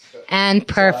left? And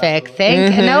perfect.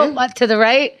 Thank you. No, to the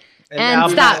right.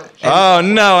 And stop. Oh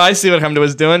no, I see what Hamda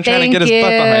was doing, trying to get his butt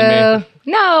behind me.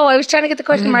 No, I was trying to get the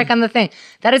question mark on the thing.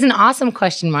 That is an awesome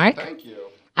question mark. Thank you.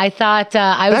 I thought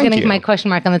I was going to get my question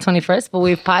mark on the 21st, but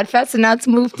we've podfest, and now it's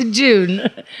moved to June.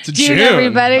 To June,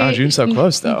 everybody. Oh, June's so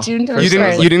close, though. June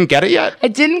You didn't get it yet? I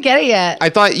didn't get it yet. I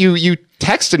thought you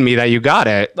texted me that you got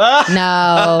it.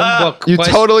 No. You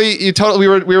totally. We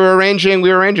were arranging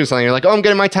something. You're like, oh, I'm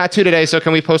getting my tattoo today, so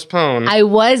can we postpone? I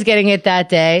was getting it that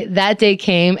day. That day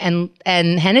came,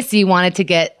 and Hennessy wanted to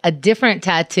get a different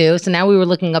tattoo, so now we were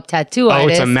looking up tattoo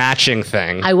artists. It's a matching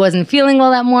thing. I wasn't feeling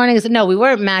well that morning. I said, no, we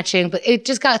weren't matching, but it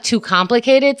just got too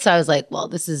complicated. So I was like, well,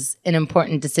 this is an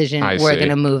important decision. We're going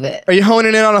to move it. Are you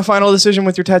honing in on a final decision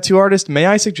with your tattoo artist? May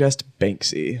I suggest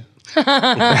Banksy?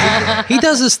 He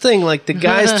does this thing like the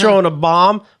guy's throwing a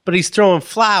bomb, but he's throwing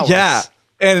flowers. Yeah.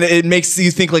 And it makes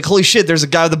you think like, holy shit, there's a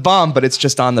guy with a bomb, but it's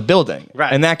just on the building.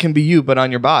 Right. And that can be you, but on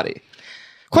your body.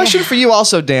 Question for you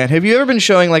also, Dan. Have you ever been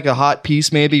showing like a hot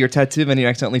piece, maybe your tattoo, and you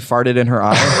accidentally farted in her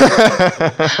eye?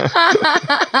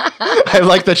 I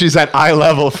like that she's at eye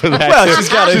level for that. Well,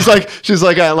 she's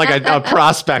like a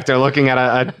prospector looking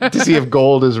at to see if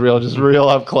gold is real, just real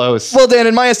up close. Well, Dan,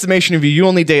 in my estimation of you, you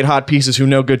only date hot pieces who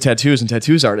know good tattoos and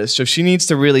tattoos artists. So she needs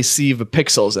to really see the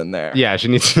pixels in there. Yeah, she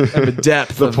needs to the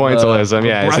depth, the pointillism.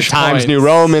 Yeah, is it Times points. New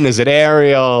Roman? Is it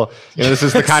Arial? This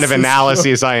is the kind of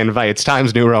analysis I invite. It's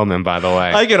Times New Roman, by the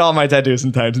way. I get all my tattoos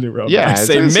in Times New Roman. Yeah, I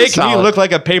say, it's make me solid. look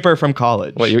like a paper from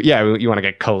college. What? You want to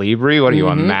get Calibri? What are you,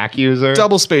 a Mac user?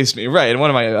 Double space me, right? And one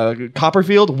of my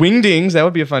Copperfield wingdings. That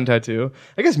would be a fun tattoo.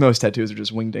 I guess most tattoos are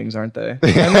just wingdings, aren't they?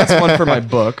 And that's one for my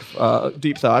book,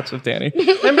 Deep Thoughts with Danny.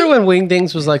 Remember when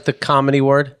wingdings was like the comedy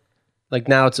word? Like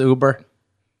now it's Uber.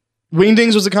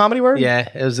 Wingdings was a comedy word? Yeah,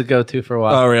 it was the go-to for a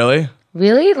while. Oh, really?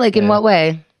 Really? Like in what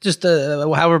way? Just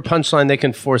however punchline they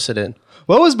can force it in.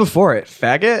 What was before it?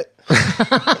 Faggot?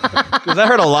 Because I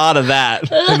heard a lot of that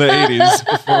in the 80s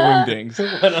before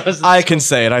wingdings. I can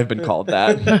say it. I've been called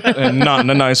that. And not in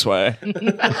a nice way. And in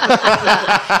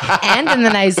the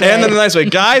nice way. And in a nice way.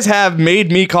 Guys have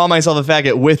made me call myself a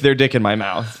faggot with their dick in my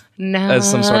mouth. No. As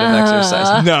some sort of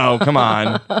exercise. No, come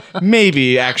on.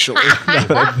 Maybe, actually, now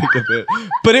that I think of it.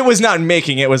 But it was not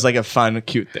making it was like a fun,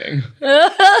 cute thing.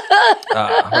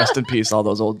 Rest in peace, all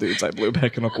those old dudes I blew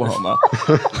back in Oklahoma.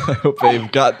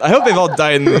 I hope they've all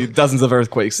died in the dozens of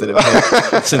earthquakes that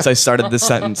have hit since I started this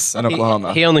sentence in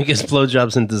Oklahoma. He only gets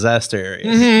blowjobs in disaster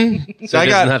areas. So he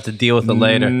doesn't have to deal with it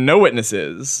later. No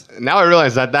witnesses. Now I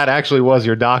realize that actually was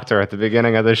your doctor at the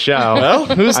beginning of the show. Well,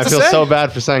 who's to I feel say? so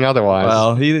bad for saying otherwise.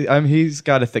 Well, he's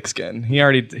got a thick skin. He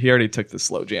already took the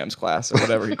slow jams class or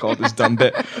whatever he called his dumb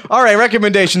bit. All right,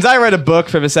 recommendations. I read a book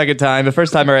for the second time. The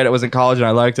first time I read it was in college and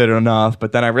I liked it enough,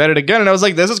 but then I read it again and I was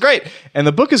like, this is great. And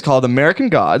the book is called American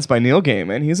Gods by Neil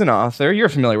Gaiman. He's an author. You're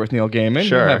familiar with Neil Gaiman.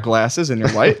 Sure. You have glasses and you're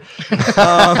white.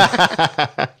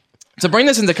 To bring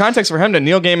this into context for him,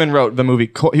 Neil Gaiman wrote the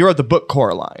movie. He wrote the book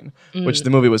Coraline, which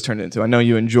the movie was turned into. I know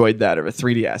you enjoyed that, or a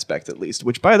 3D aspect at least.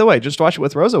 Which, by the way, just watch it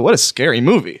with Rosa. What a scary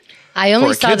movie! I only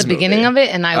for a saw the kid's beginning movie. of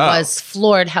it, and I was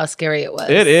floored how scary it was.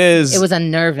 It is. It was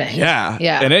unnerving. Yeah,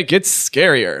 Yeah. and it gets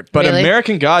scarier. But Really?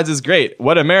 American Gods is great.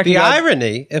 What American The Gods?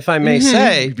 irony, if I may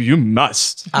say, You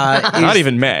must. Not is-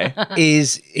 even may.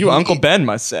 is You, Uncle Ben,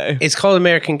 must say. It's called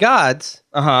American Gods.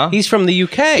 Uh-huh. He's from the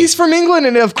UK. He's from England,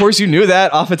 and of course you knew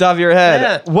that off the top of your head.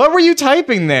 Yeah. What were you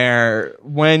typing there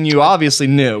when you obviously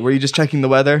knew? Were you just checking the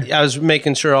weather? I was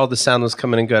making sure all the sound was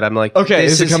coming in good. I'm like, Okay,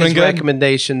 this is it coming his good?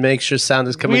 recommendation. Make sure sound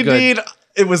is coming good.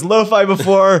 It was lo-fi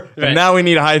before, Right. and now we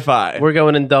need a hi-fi. We're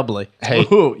going in doubly. Hey,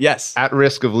 Ooh, yes. at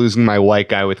risk of losing my white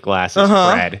guy with glasses,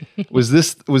 Fred, was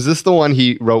this the one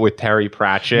he wrote with Terry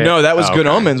Pratchett? No, that was Oh, Good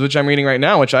okay. Omens, which I'm reading right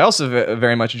now, which I also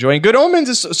very much enjoy. And Good Omens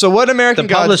is so what American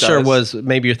The Gods publisher does- was,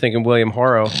 maybe you're thinking William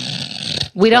Horrow.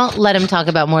 We don't let him talk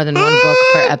about more than one book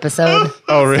per episode.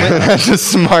 Oh, really? That's a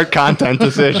smart content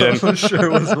decision.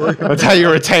 That's how you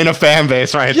retain a fan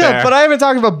base, right there. Yeah, but I haven't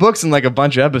talked about books in like a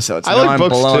bunch of episodes. I Now like I'm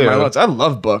books, blowing too. my loads. I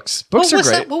love books. Books are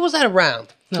great. What was that around?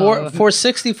 No.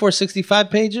 460, 465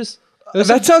 pages? It was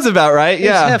That sounds about right.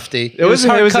 Yeah, hefty. It was a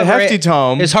hardcover. hefty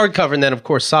tome. It's hardcover, and then of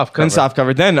course softcover. Then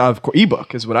softcover. Then of course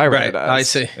ebook is what I read Right. it as. I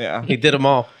see. Yeah, He did them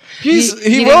all. he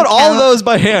he wrote didn't all count- of those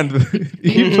by hand.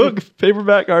 Ebook,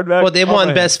 paperback, hardback. Well, they all won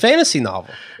by Best Fantasy Novel.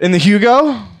 hand. In the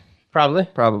Hugo. Probably.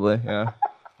 Probably. Yeah.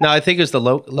 No, I think it was the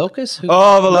Locust.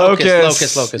 Oh, the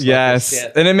Locust. Locust. Yes. Yeah.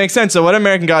 And it makes sense. So what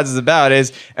American Gods is about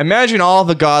is imagine all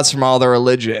the gods from all the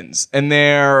religions and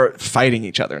they're fighting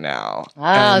each other now.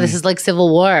 Oh, this is like Civil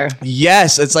War.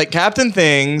 Yes. It's like Captain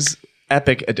Things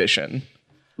Epic Edition.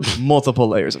 multiple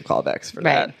layers of callbacks for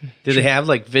that. Do they have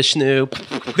like Vishnu?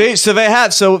 They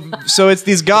have so it's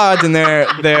these gods and they're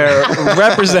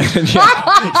represented.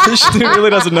 Yeah. Vishnu really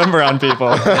does a number on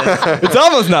people. It's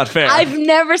almost not fair. I've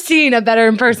never seen a better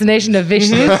impersonation of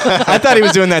Vishnu. I thought he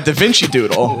was doing that Da Vinci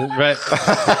doodle, Right.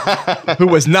 who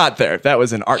was not there. That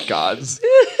was an art gods.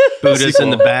 Buddha's in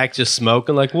the back just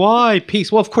smoking. Like, why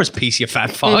peace? Well, of course, peace. You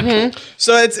fat fuck.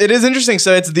 So it is interesting.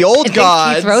 So it's the old think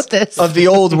gods Keith wrote this. of the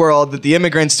old world that the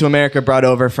immigrants to America brought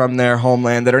over from their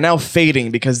homeland that are now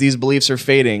fading because these beliefs are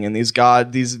fading and these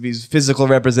physical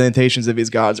representations of these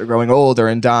gods are growing older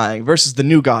and dying versus the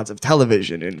new gods of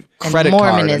television and credit card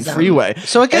and Mormonism. freeway.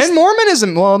 So I guess- and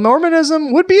Mormonism. Well,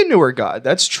 Mormonism would be a newer god.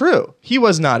 That's true. He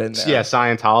was not in there. Yeah,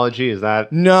 Scientology, is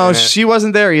that? No, in it? she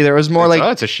wasn't there either. It was more like. Oh,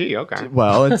 it's a she. Okay.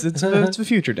 Well, it's the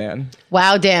future, Dan.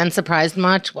 Wow, Dan, surprised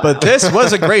much? Wow. But this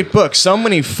was a great book. So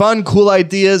many fun, cool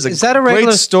ideas. Is that a regular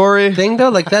great story? thing though?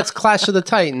 Like that's Clash of the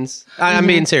Titans. I'm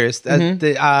being serious.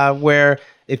 Where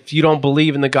if you don't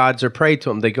believe in the gods or pray to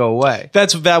them, they go away.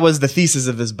 That was the thesis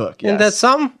of this book. And that's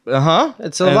something.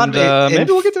 It's a lot of-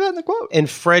 maybe we'll get to that in the quote. And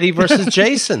Freddy versus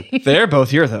Jason. They're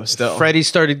both here though. Still, Freddy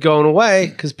started going away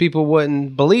because people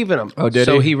wouldn't believe in him. Oh, did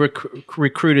so he? he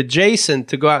recruited Jason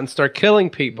to go out and start killing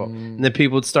people, and then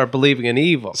people would start believing in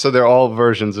evil. So they're all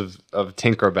versions of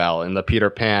Tinkerbell in the Peter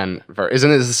Pan.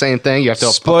 Isn't it the same thing? You have to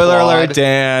Spoiler applaud. alert,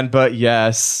 Dan. But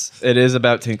yes, it is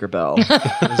about Tinkerbell.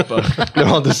 This book. They're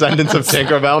all descendants of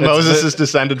Tinkerbell. Moses is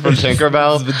descended from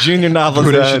Tinkerbell. The junior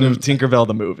novelization of Tinkerbell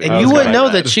the movie. And you wouldn't know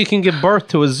that she can give birth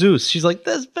to a Zeus. She's like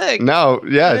this big. No,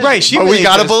 yeah, Right, she But we made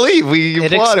gotta this- believe. We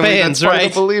It applaud. expands, That's part right?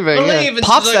 of the believing. Believe, and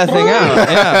Pops she's that like, thing "Whoa."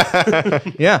 out.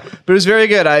 Yeah. Yeah. But it was very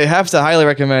good. I have to highly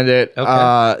recommend it.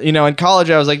 Okay. In college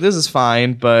I was like, this is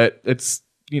fine, but it's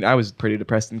I was pretty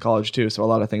depressed in college too, so a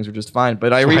lot of things were just fine.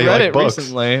 But I why you reread like it books.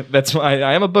 recently. That's why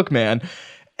I am a book man.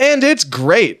 And it's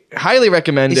great. Highly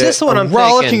recommend it. Is this the one A I'm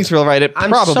rollicking thinking? thrill ride. It I'm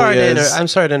probably sorry is. I'm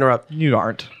sorry to interrupt. You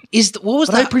aren't. What was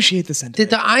But I that? appreciate the sentiment. Did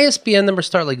the ISBN number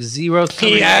start like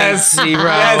 03? Yes. Zero.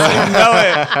 Yes, you know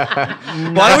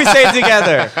it. Why don't we say it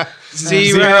together?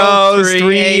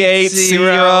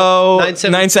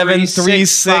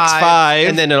 03870973665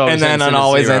 and then it always ends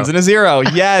ends in in a a zero.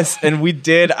 Yes, and we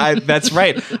did. That's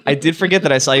right. I did forget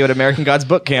that I saw you at American Gods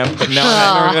book camp, but now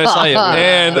I remember I saw you.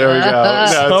 And There we go.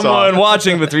 That's someone all.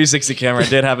 watching the 360 camera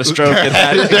did have a stroke at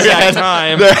that exact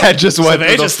time. Their head just went.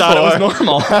 They just thought it was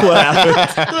normal. What happened?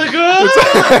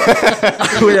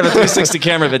 We have a 360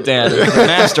 camera that Dan is the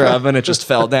master of, and it just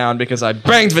fell down because I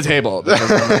banged the table.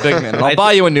 Because I'm a big man. And I'll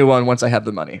buy you a new one once I have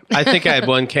the money. I think I had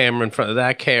one camera in front of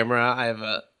that camera. I have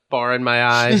a bar in my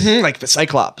eyes. Like the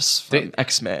Cyclops from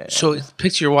X-Men. So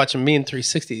picture you're watching me in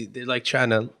 360. They're like trying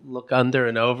to look under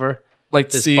and over. Like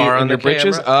to this see bar in on your the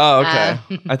britches? camera. Oh, okay.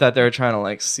 I thought they were trying to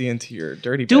like see into your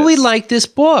dirty Do we bits. like this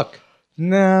book?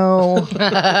 No.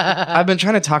 I've been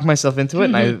trying to talk myself into it,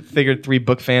 and I figured 3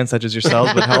 book fans such as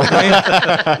yourselves would help me.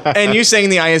 And you saying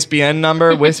the ISBN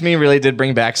number with me really did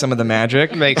bring back some of the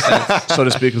magic, Makes sense. so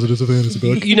to speak, because it is a fantasy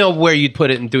book. You know where you'd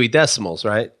put it in Dewey Decimals,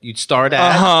 right? You'd start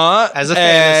at as a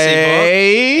fantasy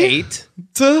fantasy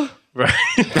book. 8. book.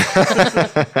 Right.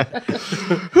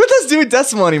 Who does Dewey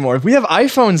Decimal anymore? We have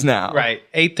iPhones now. Right.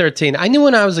 813. I knew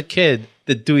when I was a kid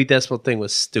the Dewey Decimal thing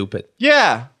was stupid.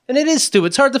 Yeah. And it is stupid.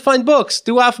 It's hard to find books.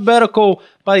 Do alphabetical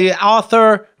by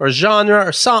author or genre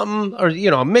or something, or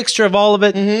a mixture of all of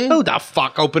it. Who the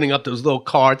fuck opening up those little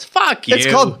cards? Fuck you.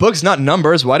 It's called books, not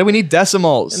numbers. Why do we need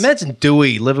decimals? Imagine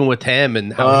Dewey living with him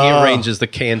and how he arranges the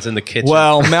cans in the kitchen.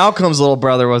 Well, Malcolm's little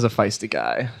brother was a feisty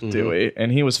guy, Dewey, and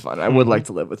he was fun. I would like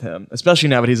to live with him, especially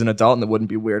now that he's an adult, and it wouldn't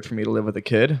be weird for me to live with a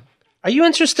kid. Are you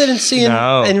interested in seeing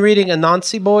No. and reading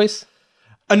Anansi Boys?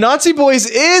 Anansi Boys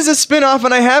is a spin-off,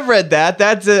 and I have read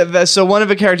that. So one of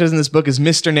the characters in this book is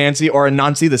Mr. Nancy, or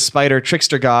Anansi, the spider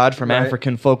trickster god from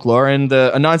African folklore. And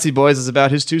the Anansi Boys is about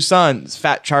his 2 sons,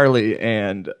 Fat Charlie,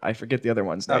 and I forget the other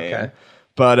one's name. Okay.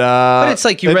 But But it's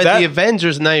like you read The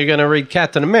Avengers, and now you're going to read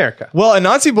Captain America. Well,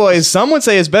 Anansi Boys, some would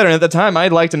say is better. And at the time, I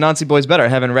liked Anansi Boys better. I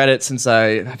haven't read it since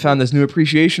I found this new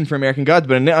appreciation for American Gods.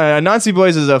 But Anansi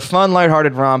Boys is a fun,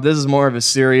 lighthearted romp. This is more of a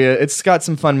serious. It's got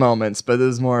some fun moments, but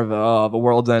this is more of the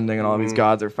world's ending and all these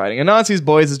gods are fighting. Anansi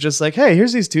Boys is just like, hey,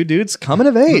 here's these 2 dudes coming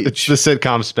of age. It's the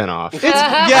sitcom spinoff.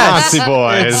 Yes. Nazi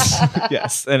boys.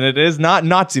 Yes, and it is not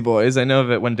Nazi Boys. I know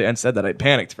that when Dan said that, I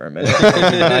panicked for a minute.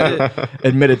 I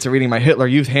admitted to reading my Hitler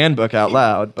Youth handbook out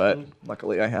loud, but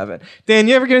luckily I haven't. Dan,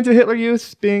 you ever get into Hitler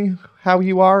Youth being how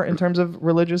you are in terms of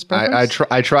religious preference?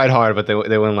 I tried hard, but they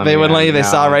wouldn't let me. They wouldn't let you. They No.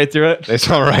 saw right through it. They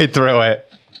saw right through it.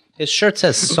 His shirt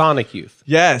says Sonic Youth.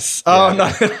 Yes. Oh, no.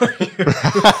 Maybe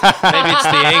it's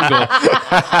the angle.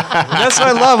 That's what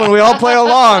I love when we all play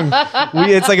along.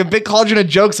 It's like a big cauldron of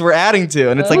jokes we're adding to,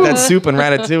 and it's like that soup and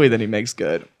ratatouille that he makes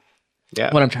good.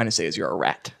 Yeah. What I'm trying to say is you're a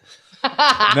rat.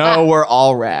 No, we're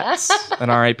all rats.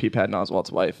 And R.I.P. Patton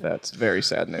Oswalt's wife. That's very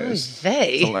sad news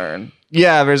to learn.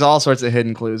 Yeah, there's all sorts of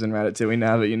hidden clues in Ratatouille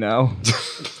now that you know.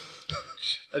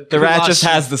 The rat just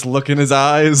has this look in his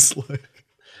eyes.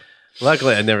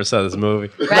 Luckily, I never saw this movie.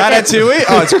 Ratatouille?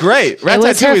 Oh, it's great. It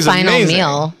was her Ratatouille is final amazing.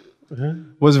 meal.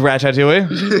 Was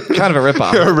Ratatouille? Kind of a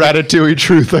ripoff. You're a Ratatouille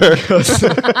truther.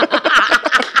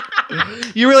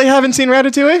 You really haven't seen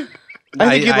Ratatouille? I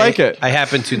think you'd like it. I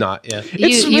happen to not, yeah.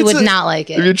 You would not like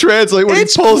If you it. translate when he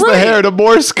It's pulls the great. hair to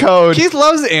Morse code. Keith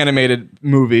loves animated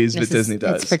movies that Disney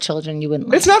does. It's for children. You wouldn't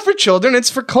like It's not for children. It's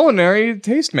for culinary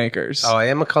tastemakers. Oh, I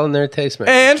am a culinary tastemaker.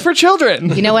 And for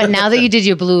children. You know what? Now that you did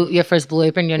your first Blue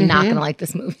Apron, you're not going to like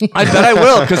this movie. I bet I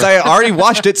will, because I already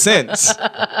watched it since. No,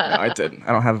 I didn't.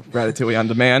 I don't have Ratatouille on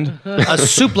demand. A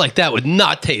soup like that would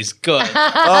not taste good. Oh,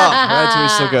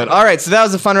 Ratatouille's so good. All right, so that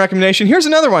was a fun recommendation. Here's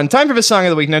another one. Time for the song of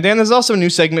the week. Now, Dan, there's also a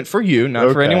new segment for you,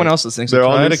 not for anyone else listening. So They're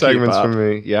all try new to keep segments up. for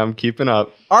me. Yeah, I'm keeping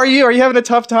up. Are you having a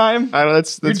tough time? I don't know.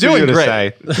 That's You're for doing you to great.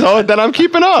 say. So then I'm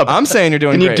keeping up. I'm saying you're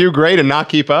doing Can great. you do great and not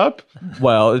keep up?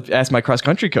 Well, ask my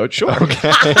cross-country coach, sure.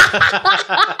 Okay.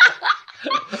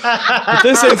 But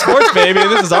this ain't sports, baby.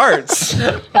 This is arts.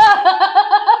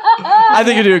 I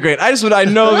think you're doing great. I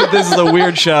know that this is a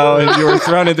weird show and you were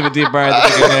thrown into the deep end at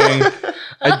the beginning.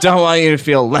 I don't want you to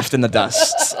feel left in the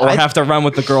dust or have to run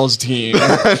with the girls' team.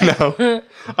 No.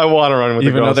 I want to run with the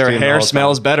Even though girls' their team hair all the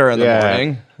smells time. better in the Yeah.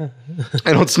 morning.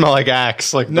 I don't smell like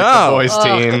Axe like the No. boys'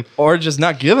 team. Or just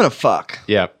not giving a fuck.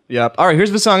 Yep. Yep. All right, here's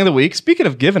the song of the week. Speaking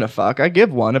of giving a fuck, I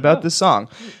give one about this song.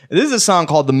 This is a song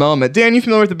called The Moment. Dan, you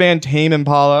familiar with the band Tame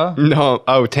Impala? No.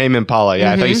 Oh, Tame Impala.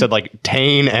 Yeah, I thought you said like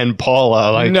Tane and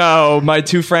Paula. Like No, my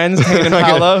two friends, Tame and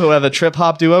Impala, who have a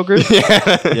trip-hop duo group.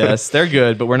 Yes, they're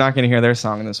good, but we're not going to hear their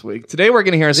song this week. Today we're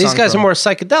going to hear a song These guys are from- more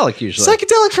psychedelic usually.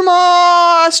 Psychedelic from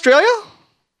Australia?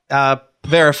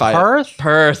 Verify Perth?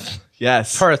 Perth.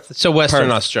 Yes. Perth, so Western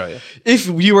Perth. Australia. If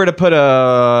you were to put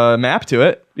a map to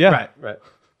it, yeah. Right.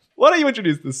 Why don't you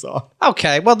introduce this song?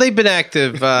 Okay, well, they've been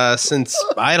active since,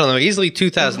 I don't know, easily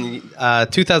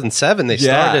 2007 they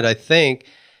started, I think.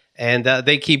 And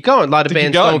they keep going. A lot of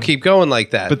bands don't keep going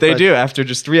like that. But they do. After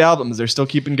just 3 albums, they're still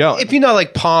keeping going. If you know,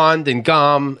 like Pond and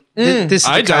Gum, this is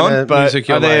I the kind don't, of but music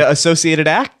you'll are they like. associated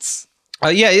acts?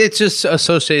 Yeah, it's just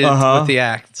associated with the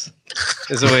acts,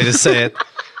 is a way to say it.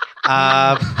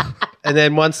 And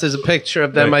then once there's a picture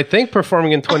of them, I think,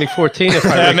 performing in 2014, if I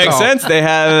That recall. makes sense. They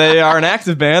are an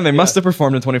active band. They must have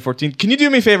performed in 2014. Can you do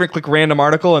me a favor and click random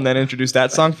article and then introduce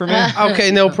that song for me?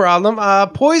 Okay, no problem.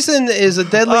 Poison is a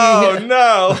deadly... Oh,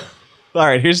 no. All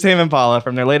right, here's Tame Impala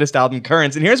from their latest album,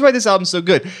 Currents. And here's why this album's so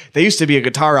good. They used to be a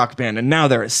guitar rock band, and now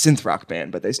they're a synth rock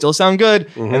band, but they still sound good.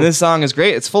 And this song is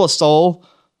great. It's full of soul.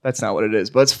 That's not what it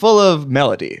is, but it's full of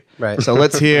melody. Right. So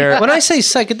let's hear When I say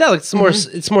psychedelic,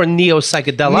 it's more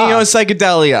neo-psychedelic.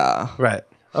 Neo-psychedelia. Right.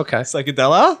 Okay.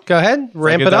 Psychedela? Go ahead.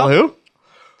 Ramp it up. Psychedel who?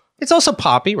 It's also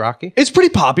poppy, rocky. It's pretty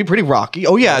poppy, pretty rocky.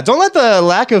 Oh, yeah. Don't let the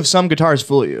lack of some guitars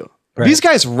fool you. Right. These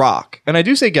guys rock. And I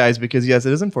do say guys because, yes,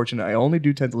 it is unfortunate. I only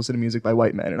do tend to listen to music by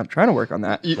white men, and I'm trying to work on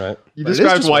that. Right. You But it is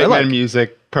described just what I white man like.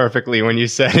 music perfectly when you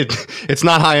said it's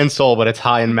not high in soul, but it's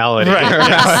high in melody. Or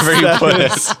however you put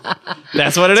it.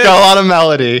 That's what it It's is. got a lot of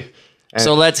melody.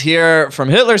 So let's hear from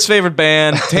Hitler's favorite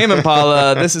band, Tame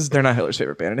Impala. They're not Hitler's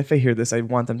favorite band. And if they hear this, I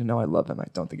want them to know I love them. I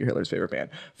don't think you're Hitler's favorite band.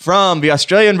 From the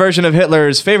Australian version of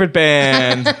Hitler's favorite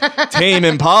band, Tame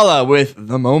Impala with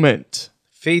The Moment.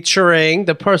 Featuring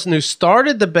the person who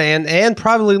started the band and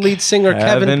probably lead singer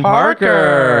Kevin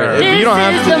Parker. If you don't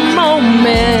have This to. is the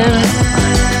moment.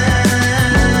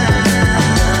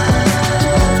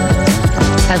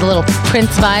 Has a little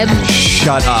Prince vibe.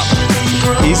 Shut up.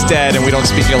 He's dead and we don't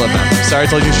speak ill of him. Sorry I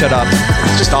told you to shut up.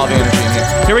 It's just all the energy in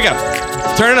here. Here we go.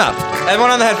 Turn it up. Everyone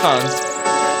on the headphones.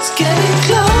 It's getting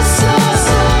closer.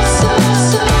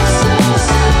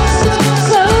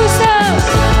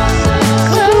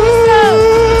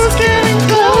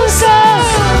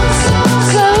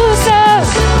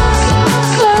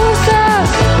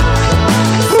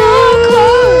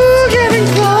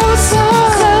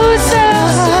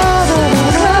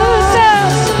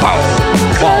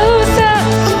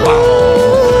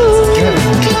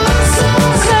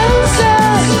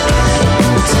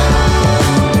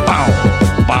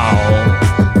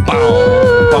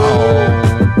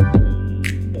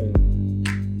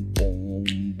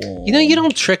 you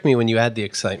don't trick me when you add the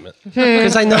excitement.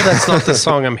 Because I know that's not the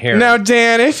song I'm hearing. Now,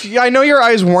 Dan, I know your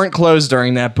eyes weren't closed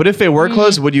during that, but if they were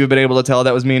closed, would you have been able to tell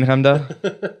that was me and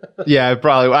Hamda? Yeah,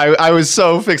 probably. I was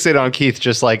so fixated on Keith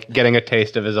just like getting a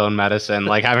taste of his own medicine,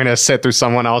 like having to sit through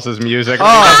someone else's music that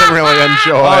he doesn't really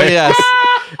enjoy. Oh, yes.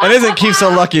 And isn't Keith so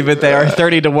lucky that they are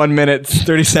 30 to 1 minute,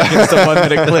 30 seconds to 1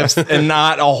 minute clips and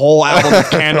not a whole album of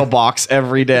Candlebox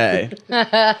every day.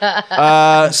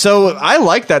 So I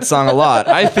like that song a lot.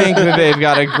 I think that they've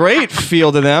got a great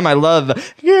feel to them. I love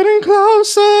getting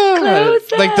closer.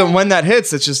 Like when that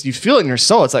hits, it's just, you feel it in your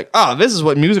soul. It's like, oh, this is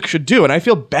what music should do. And I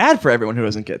feel bad for everyone who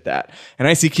doesn't get that. And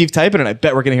I see Keith typing, and I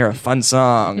bet we're going to hear a fun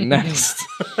song next.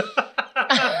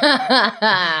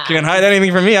 Can't hide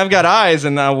anything from me. I've got eyes,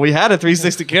 and we had a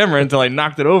 360 camera until I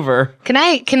knocked it over. Can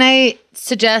I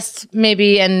suggest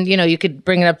maybe, and you could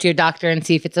bring it up to your doctor and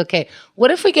see if it's okay.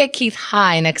 What if we get Keith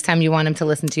high next time you want him to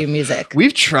listen to your music?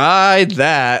 We've tried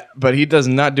that, but he does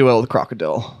not do well with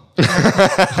crocodile.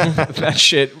 That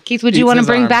shit. Keith, would you want to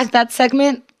bring back that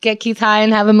segment? Get Keith high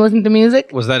and have him listen to music?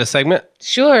 Was that a segment?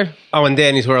 Sure. Oh, in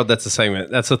Danny's World, that's a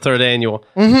segment. That's the 3rd annual.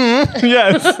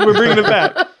 Yes, we're bringing it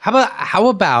back. How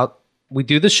about we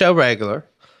do the show regular?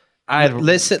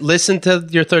 Listen to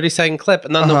your 30-second clip,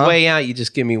 and on the way out, you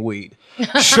just give me weed.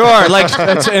 Sure,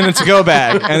 and it's a go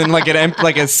bag, and then like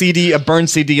a CD, a burned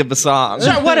CD of the song.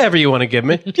 Sure, whatever you want to give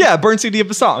me. Yeah, a burned CD of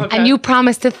the song. And you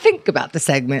promise to think about the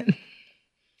segment.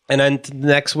 And then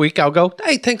next week, I'll go,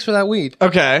 hey, thanks for that weed.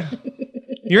 Okay.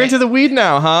 You're into the weed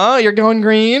now, huh? You're going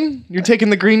green? You're taking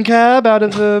the green cab out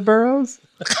of the boroughs?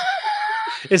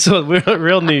 It's what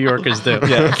real New Yorkers do.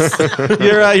 Yes.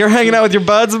 You're hanging out with your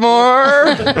buds more?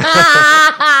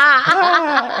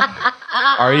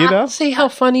 Are you though? See how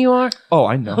funny you are? Oh,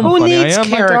 I know. Who funny needs I am.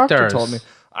 characters? My doctor told me.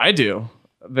 I do.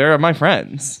 They're my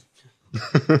friends.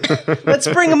 Let's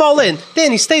bring them all in.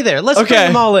 Danny, stay there. Let's bring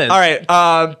them all in. All right.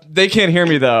 They can't hear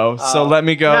me though, so let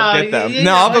me go get them.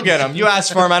 No, I'll go get them. You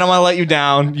asked for them. I don't want to let you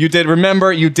down. You did.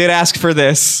 Remember, you did ask for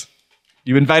this.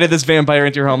 You invited this vampire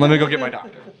into your home. Let me go get my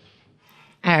doctor.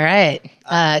 All right.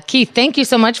 Keith, thank you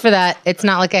so much for that. It's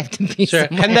not like I have to be Sure.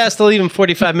 somewhere. Ken has to leave in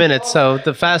 45 minutes, so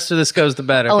the faster this goes, the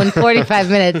better. Oh, in 45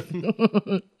 minutes.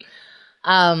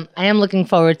 I am looking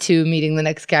forward to meeting the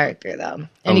next character, though.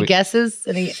 Any guesses?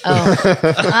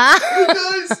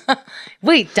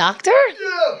 Wait, doctor?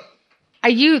 Yeah. Are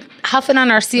you huffing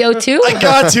on our CO2? I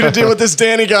got you to deal with this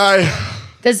Danny guy.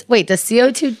 Does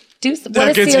CO2 do something?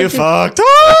 That gets you fucked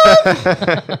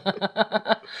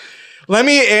up. Let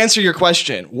me answer your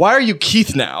question. Why are you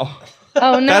Keith now?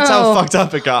 Oh, no. That's how fucked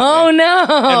up it got. Oh, me. no.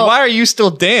 And why are you still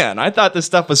Dan? I thought this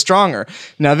stuff was stronger.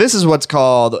 Now, this is what's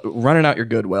called running out your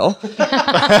goodwill.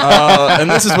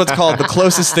 And this is what's called the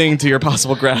closest thing to your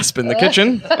possible grasp in the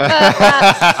kitchen.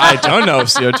 I don't know if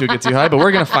CO2 gets you high, but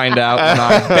we're going to find out when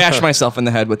I bash myself in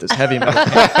the head with this heavy metal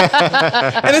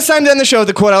can. And it's time to end the show with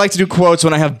a quote. I like to do quotes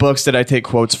when I have books that I take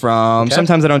quotes from. Okay.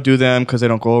 Sometimes I don't do them because they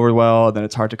don't go over well. Then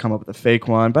it's hard to come up with a fake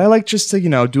one. But I like just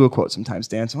to, do a quote sometimes,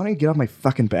 Dan. So why don't you get off my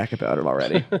fucking back about it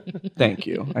already? Thank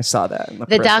you. I saw that. In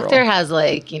the doctor has a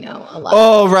lot.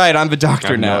 Oh, right. I'm the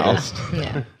doctor now.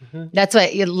 Yeah. That's why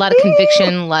a lot of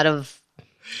conviction, a lot of.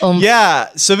 Yeah.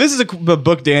 So this is a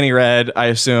book Danny read, I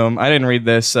assume. I didn't read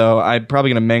this, so I'm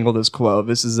probably going to mangle this quote.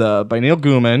 This is by Neil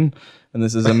Gaiman. And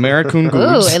this is American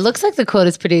Goods. Ooh, it looks like the quote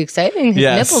is pretty exciting. His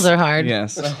nipples are hard.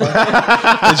 Yes.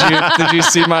 Did you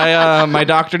see my my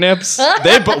doctor nips?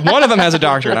 One of them has a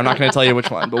doctor, and I'm not going to tell you which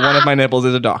one, but one of my nipples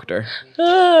is a doctor.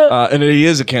 And he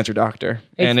is a cancer doctor.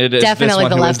 And it is definitely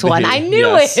the left one. I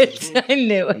knew it. I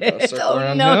knew it.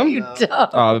 Oh, no, you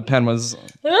don't. The pen was...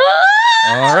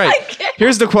 All right.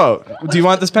 Here's the quote. Do you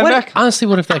want this pen back? Honestly,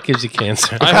 what if that gives you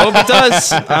cancer? I hope it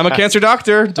does. I'm a cancer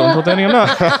doctor. Don't tell Danny I'm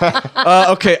not.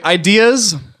 Okay.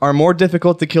 Ideas are more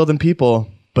difficult to kill than people,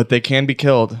 but they can be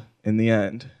killed in the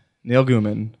end. Neil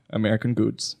Gaiman, American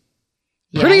Goods.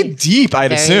 Yeah, pretty deep,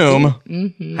 I'd assume. Deep.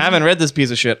 Mm-hmm. Haven't read this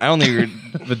piece of shit. I only read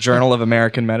the Journal of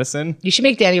American Medicine. You should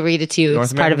make Danny read it to you.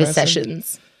 It's part of his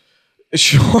sessions.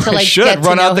 Sure, I should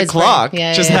run out the clock.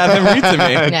 Yeah, just have him read to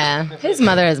me. Yeah, his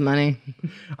mother has money.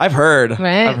 I've heard.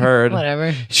 Right? I've heard.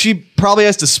 Whatever. She probably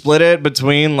has to split it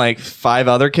between 5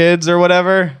 other kids or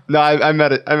whatever. No, I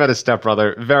met a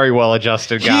stepbrother, very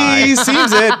well-adjusted guy. He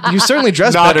seems it. You certainly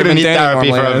dress not better than need Danny therapy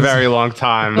normally for a very long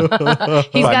time.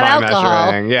 He's got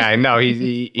alcohol. Yeah, no,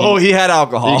 he had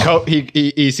alcohol.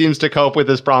 He seems to cope with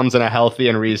his problems in a healthy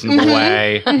and reasonable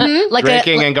way. Mm-hmm.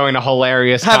 Drinking and going to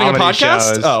hilarious having comedy a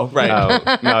podcast shows. Oh,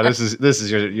 right. No, this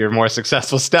is your more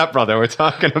successful stepbrother we're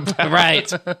talking about.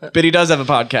 Right. But he does have a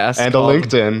podcast. And a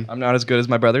LinkedIn. I'm not as good as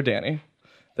my brother Danny.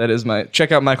 That is my...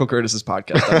 Check out Michael Curtis's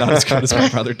podcast. I'm not as good as my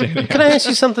brother Danny. Can I ask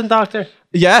you something, doctor?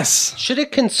 Yes. Should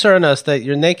it concern us that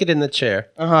you're naked in the chair?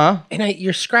 Uh-huh. And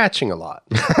you're scratching a lot.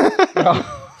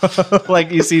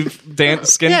 Like you see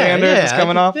skin dander that's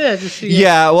coming off? Yeah, just see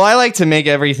Yeah, well, I like to make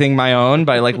everything my own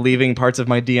by like leaving parts of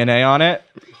my DNA on it.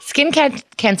 Skin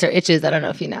cancer itches. I don't know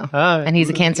if you know. Oh. And he's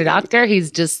a cancer doctor. He's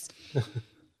just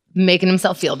making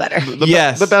himself feel better.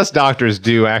 Yes. The best doctors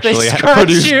do actually scratch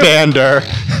produce you. dander.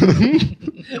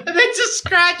 And they just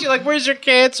scratch you like, where's your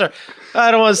cancer? I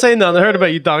don't want to say nothing. I heard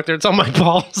about you, doctor. It's on my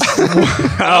balls.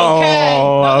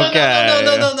 Oh, okay.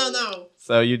 No.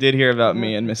 So you did hear about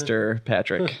me and Mr.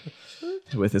 Patrick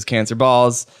with his cancer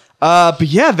balls. But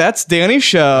yeah, that's Danny's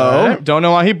show. Right. Don't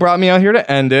know why he brought me out here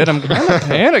to end it. I'm kind of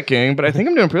panicking, but I think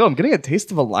I'm doing pretty well. I'm getting a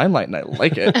taste of a limelight, and I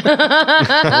like it.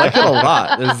 I like it a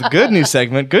lot. There's a good new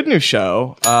segment, good new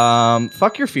show.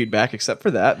 Fuck your feedback, except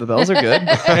for that. The bells are good,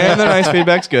 and the nice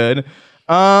feedback's good.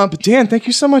 But Dan, thank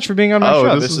you so much for being on my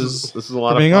show. This is a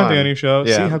lot for of being fun. on Danny's show.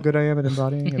 Yeah. See how good I am at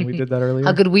embodying, and we did that earlier.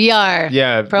 How good we are.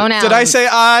 Yeah. Pronouns. Did I say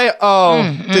I?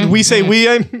 Oh, did we say we?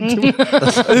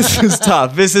 This is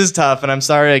tough. This is tough, and I'm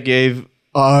sorry I gave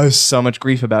so much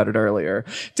grief about it earlier.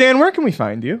 Dan, where can we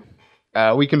find you?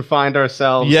 We can find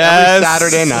ourselves Yes. every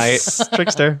Saturday night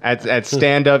Trickster. at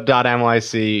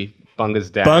standup.nyc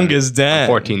Bunga's Den. Bunga's Den.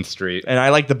 On 14th Street. And I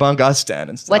like the Bung Us Den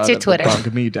instead What's your of Twitter? the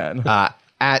Bung Me Den.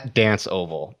 At Dance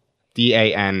Oval.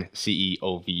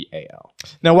 DANCEOVAL.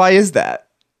 Now, why is that?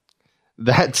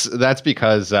 That's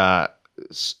because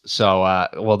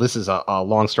well, this is a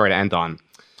long story to end on.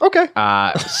 Okay.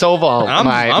 Soval, I'm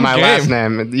my game. last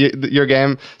name, your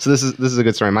game. So this is a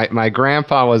good story. My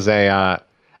grandpa was a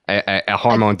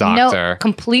hormone doctor. No,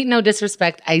 complete no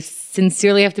disrespect. I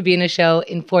sincerely have to be in a show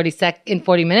in 40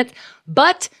 minutes,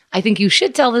 but I think you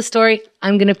should tell the story.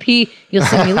 I'm going to pee. You'll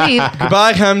see me leave.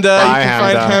 Goodbye, Hemda. Bye, You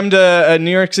can find Hemda at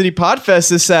New York City Podfest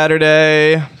this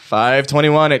Saturday,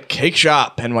 5/21 at Cake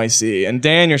Shop, NYC. And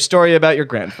Dan, your story about your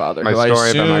grandfather. My who I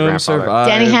story about my assume grandfather. survived.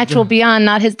 Danny Hatch will be on,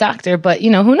 not his doctor, but who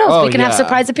knows? Oh, We can have yeah.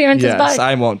 surprise appearances. Yes,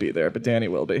 Bye. I won't be there, but Danny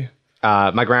will be.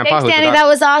 My grandpa. Thanks, who's a Danny. doc- That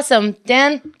was awesome.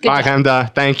 Dan, good Bye, job.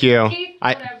 Hemda. Thank you.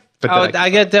 Oh, I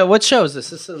get that. What show is this?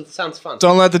 This sounds fun.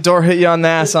 Don't let the door hit you on the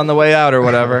ass on the way out or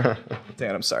whatever.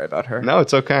 Dan, I'm sorry about her. No,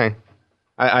 it's okay.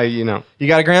 You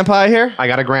got a grandpa here? I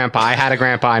got a grandpa. I had a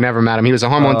grandpa. I never met him. He was a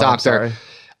hormone doctor.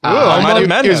 I might have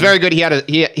met He was him. very good. He had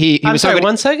he I'm was sorry, so good.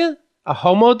 1 second? A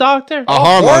homo doctor? A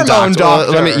hormone doctor.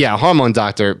 doctor. Hormone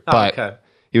doctor. But okay.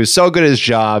 he was so good at his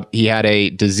job. He had a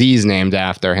disease named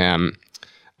after him,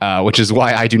 which is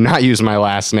why I do not use my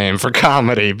last name for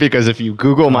comedy. Because if you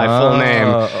Google my full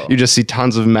name, you just see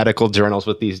tons of medical journals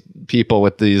with these people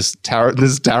with this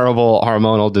terrible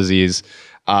hormonal disease.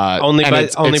 Only and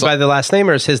by the last name,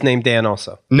 or is his name Dan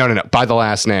also? No, by the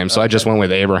last name. So I just went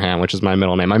with Abraham, which is my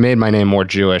middle name. I made my name more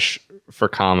Jewish for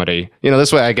comedy.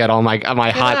 This way I get all my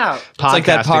hot out. It's like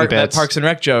that podcasting that bits. Parks and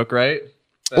Rec joke, right?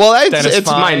 Well, Dennis it's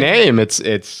my Fine. name.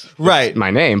 It's Right.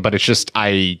 my name, but it's just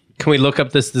Can we look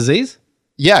up this disease?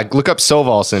 look up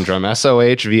Soval syndrome.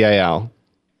 SOHVAL.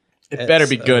 It better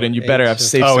be good, and you better have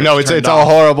safe. Oh search no, it's turned all off.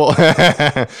 horrible.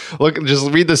 Look,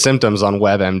 just read the symptoms on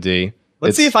WebMD.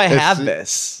 Let's see if I It's- have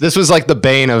this. This was like the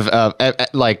bane of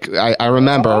I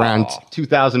remember around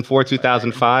 2004,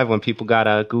 2005 when people got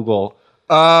Google.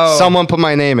 Oh, Someone put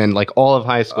my name in like all of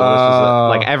high school. This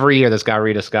was like every year this got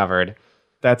rediscovered.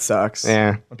 that sucks.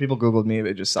 Yeah. When people Googled me,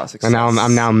 they just saw success. And now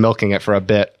I'm now milking it for a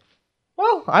bit.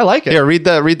 Well, I like it. Here, read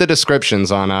the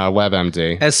descriptions on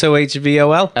WebMD.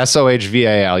 SOHVOL?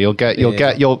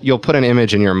 SOHVAL. You'll put an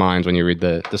image in your mind when you read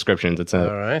the descriptions. It's All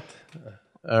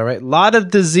right. Lot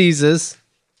of diseases.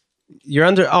 You're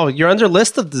under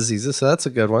list of diseases, so that's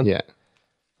a good one. yeah.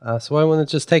 So why wouldn't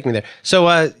it just take me there?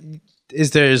 So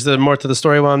is there more to the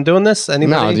story while I'm doing this?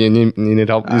 Anybody? No, do you need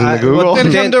help using the Google? Well, then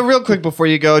Dan- Hemda, real quick before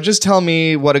you go, just tell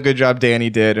me what a good job Danny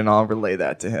did, and I'll relay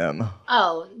that to him.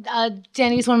 Oh,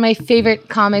 Danny's one of my favorite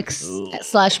comics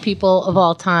 / people of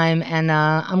all time, and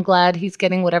I'm glad he's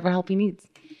getting whatever help he needs.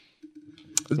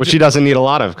 Which he doesn't need a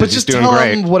lot of But because he's just doing tell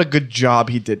great. him what a good job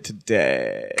he did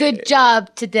today. Good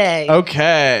job today.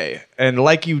 Okay, and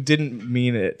like you didn't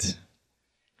mean it.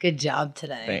 Good job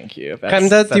today. Thank you.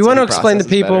 Kinda, do you want to explain to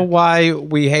people better. why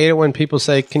we hate it when people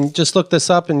say, "Can you just look this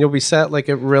up and you'll be set"? Like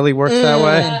it really works that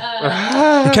way.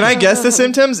 Can I guess the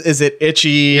symptoms? Is it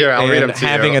itchy Here, I'll read and them to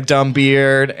having you. a dumb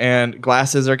beard and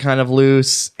glasses are kind of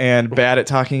loose and bad at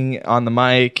talking on the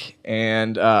mic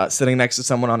and sitting next to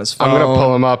someone on his phone? I'm gonna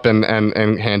pull him up and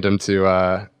hand him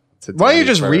to Why don't you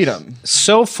just read them?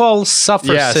 Sofal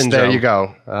suffer Yes, syndrome. there you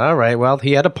go. All right. Well,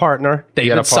 he had a partner, David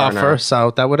had a partner. Suffer,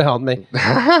 so that would have helped me.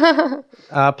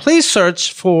 Please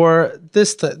search for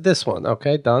this one.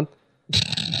 Okay, done.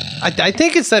 I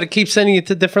think it's that it keeps sending you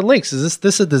to different links. Is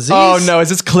this a disease? Oh no, is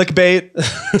this clickbait?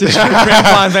 Did your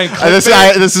grandpa invent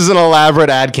clickbait? This is an elaborate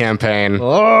ad campaign.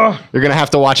 You're gonna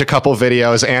have to watch a couple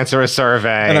videos, answer a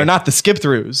survey. And they're not the skip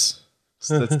throughs.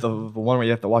 So that's the one where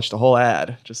you have to watch the whole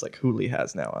ad, just like Hulu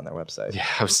has now on their website. Yeah,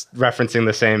 I was referencing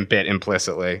the same bit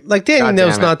implicitly. Like Danny God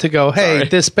knows damn it. not to go, hey, Sorry.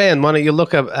 this band, why don't you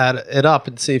look at it up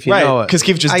and see if you know Right, it. because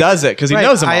Keith just does it, because he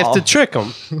knows them I all. have to trick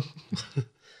him.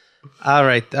 All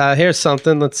right, here's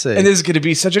something. Let's see. And this is going to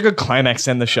be such a good climax to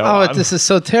end the show Oh, on. this is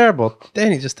so terrible.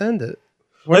 Danny, just end it.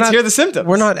 Let's hear the symptoms.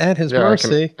 We're not at his Yeah,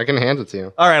 mercy. I can hand it to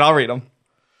you. All right, I'll read them.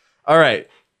 All right.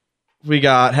 We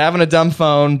got having a dumb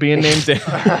phone, being named Dan.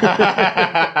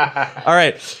 All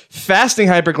right. Fasting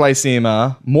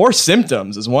hyperglycemia. More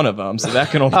symptoms is one of them. So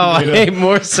that can only Oh, I be hate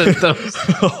more symptoms.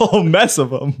 a whole mess of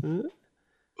them.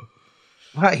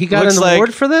 Wow, he got Looks an like-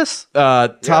 award for this?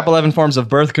 Top 11 forms of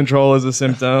birth control is a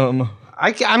symptom.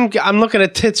 I'm looking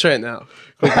at tits right now.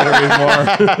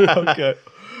 Okay.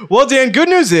 Well, Dan, good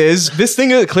news is this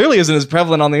thing clearly isn't as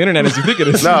prevalent on the internet as you think it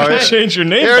is. No, You can it- change your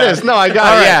name. Here it back. is. No, I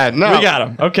got All it. right, Yeah, no. we got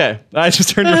him. Okay, I just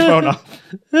turned your phone off.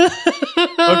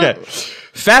 Okay,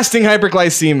 fasting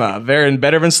hyperglycemia, very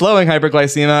better than slowing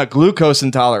hyperglycemia. Glucose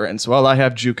intolerance. Well, I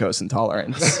have glucose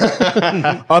intolerance.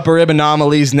 Upper rib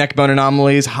anomalies, neck bone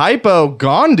anomalies,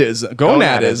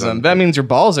 gonadism. That means your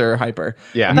balls are hyper.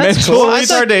 Yeah. That's Mental cool. I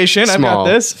thought- retardation. I've got Small.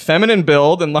 this. Feminine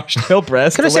build and large tail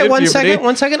breast. Can I say delayed one puberty. second?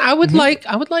 1 second. I would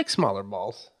like smaller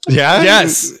balls. Yeah.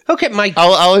 Yes. Okay, my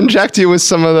I'll inject you with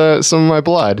some of my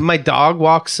blood. my dog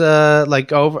walks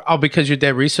like over. Oh, because your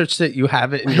dad researched it, you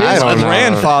have it in your I don't know.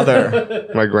 Grandfather.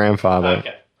 My grandfather.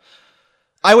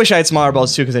 I wish I had smaller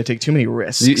balls too because I take too many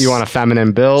risks. You want a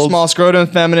feminine build? Small scrotum,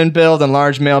 feminine build, and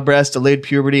large male breast, delayed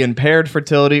puberty, impaired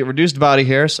fertility, reduced body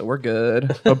hair, so we're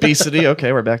good. Obesity,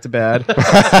 okay, we're back to bad.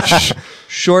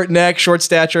 Short neck, short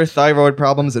stature, thyroid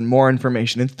problems, and more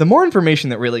information. It's the more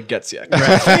information that really gets you.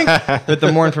 I think that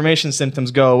the more information symptoms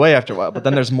go away after a while, but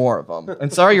then there's more of them.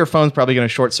 And sorry, your phone's probably going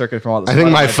to short circuit from all this. I think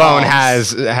blood my on phone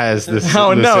palms. has this.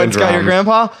 Oh this no, it's got your syndrome.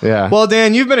 grandpa? Yeah. Well,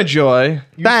 Dan, you've been a joy.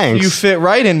 Thanks. You fit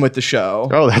right in with the show.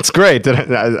 Oh, that's great.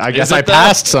 I guess it I though?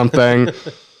 passed something.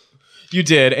 You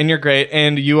did, and you're great.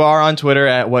 And you are on Twitter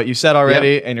at what you said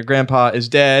already, Yep. and your grandpa is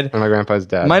dead. And my grandpa's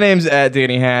dead. My name's at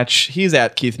Danny Hatch. He's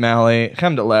at Keith Malley.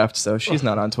 Hemda left, so she's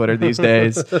not on Twitter these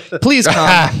days. Please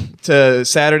come to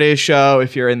Saturday's show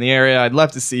if you're in the area. I'd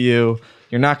love to see you.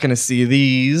 You're not going to see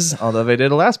these, although they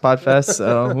did a last Podfest,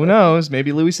 so who knows?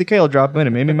 Maybe Louis C.K. will drop in,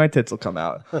 and maybe my tits will come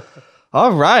out.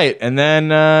 All right, and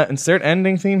then insert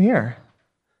ending theme here.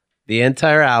 the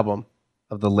entire album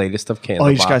of the latest of Candlebox. Oh,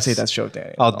 you just got to say that show,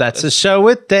 Danny. Oh, that's a show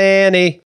with Danny.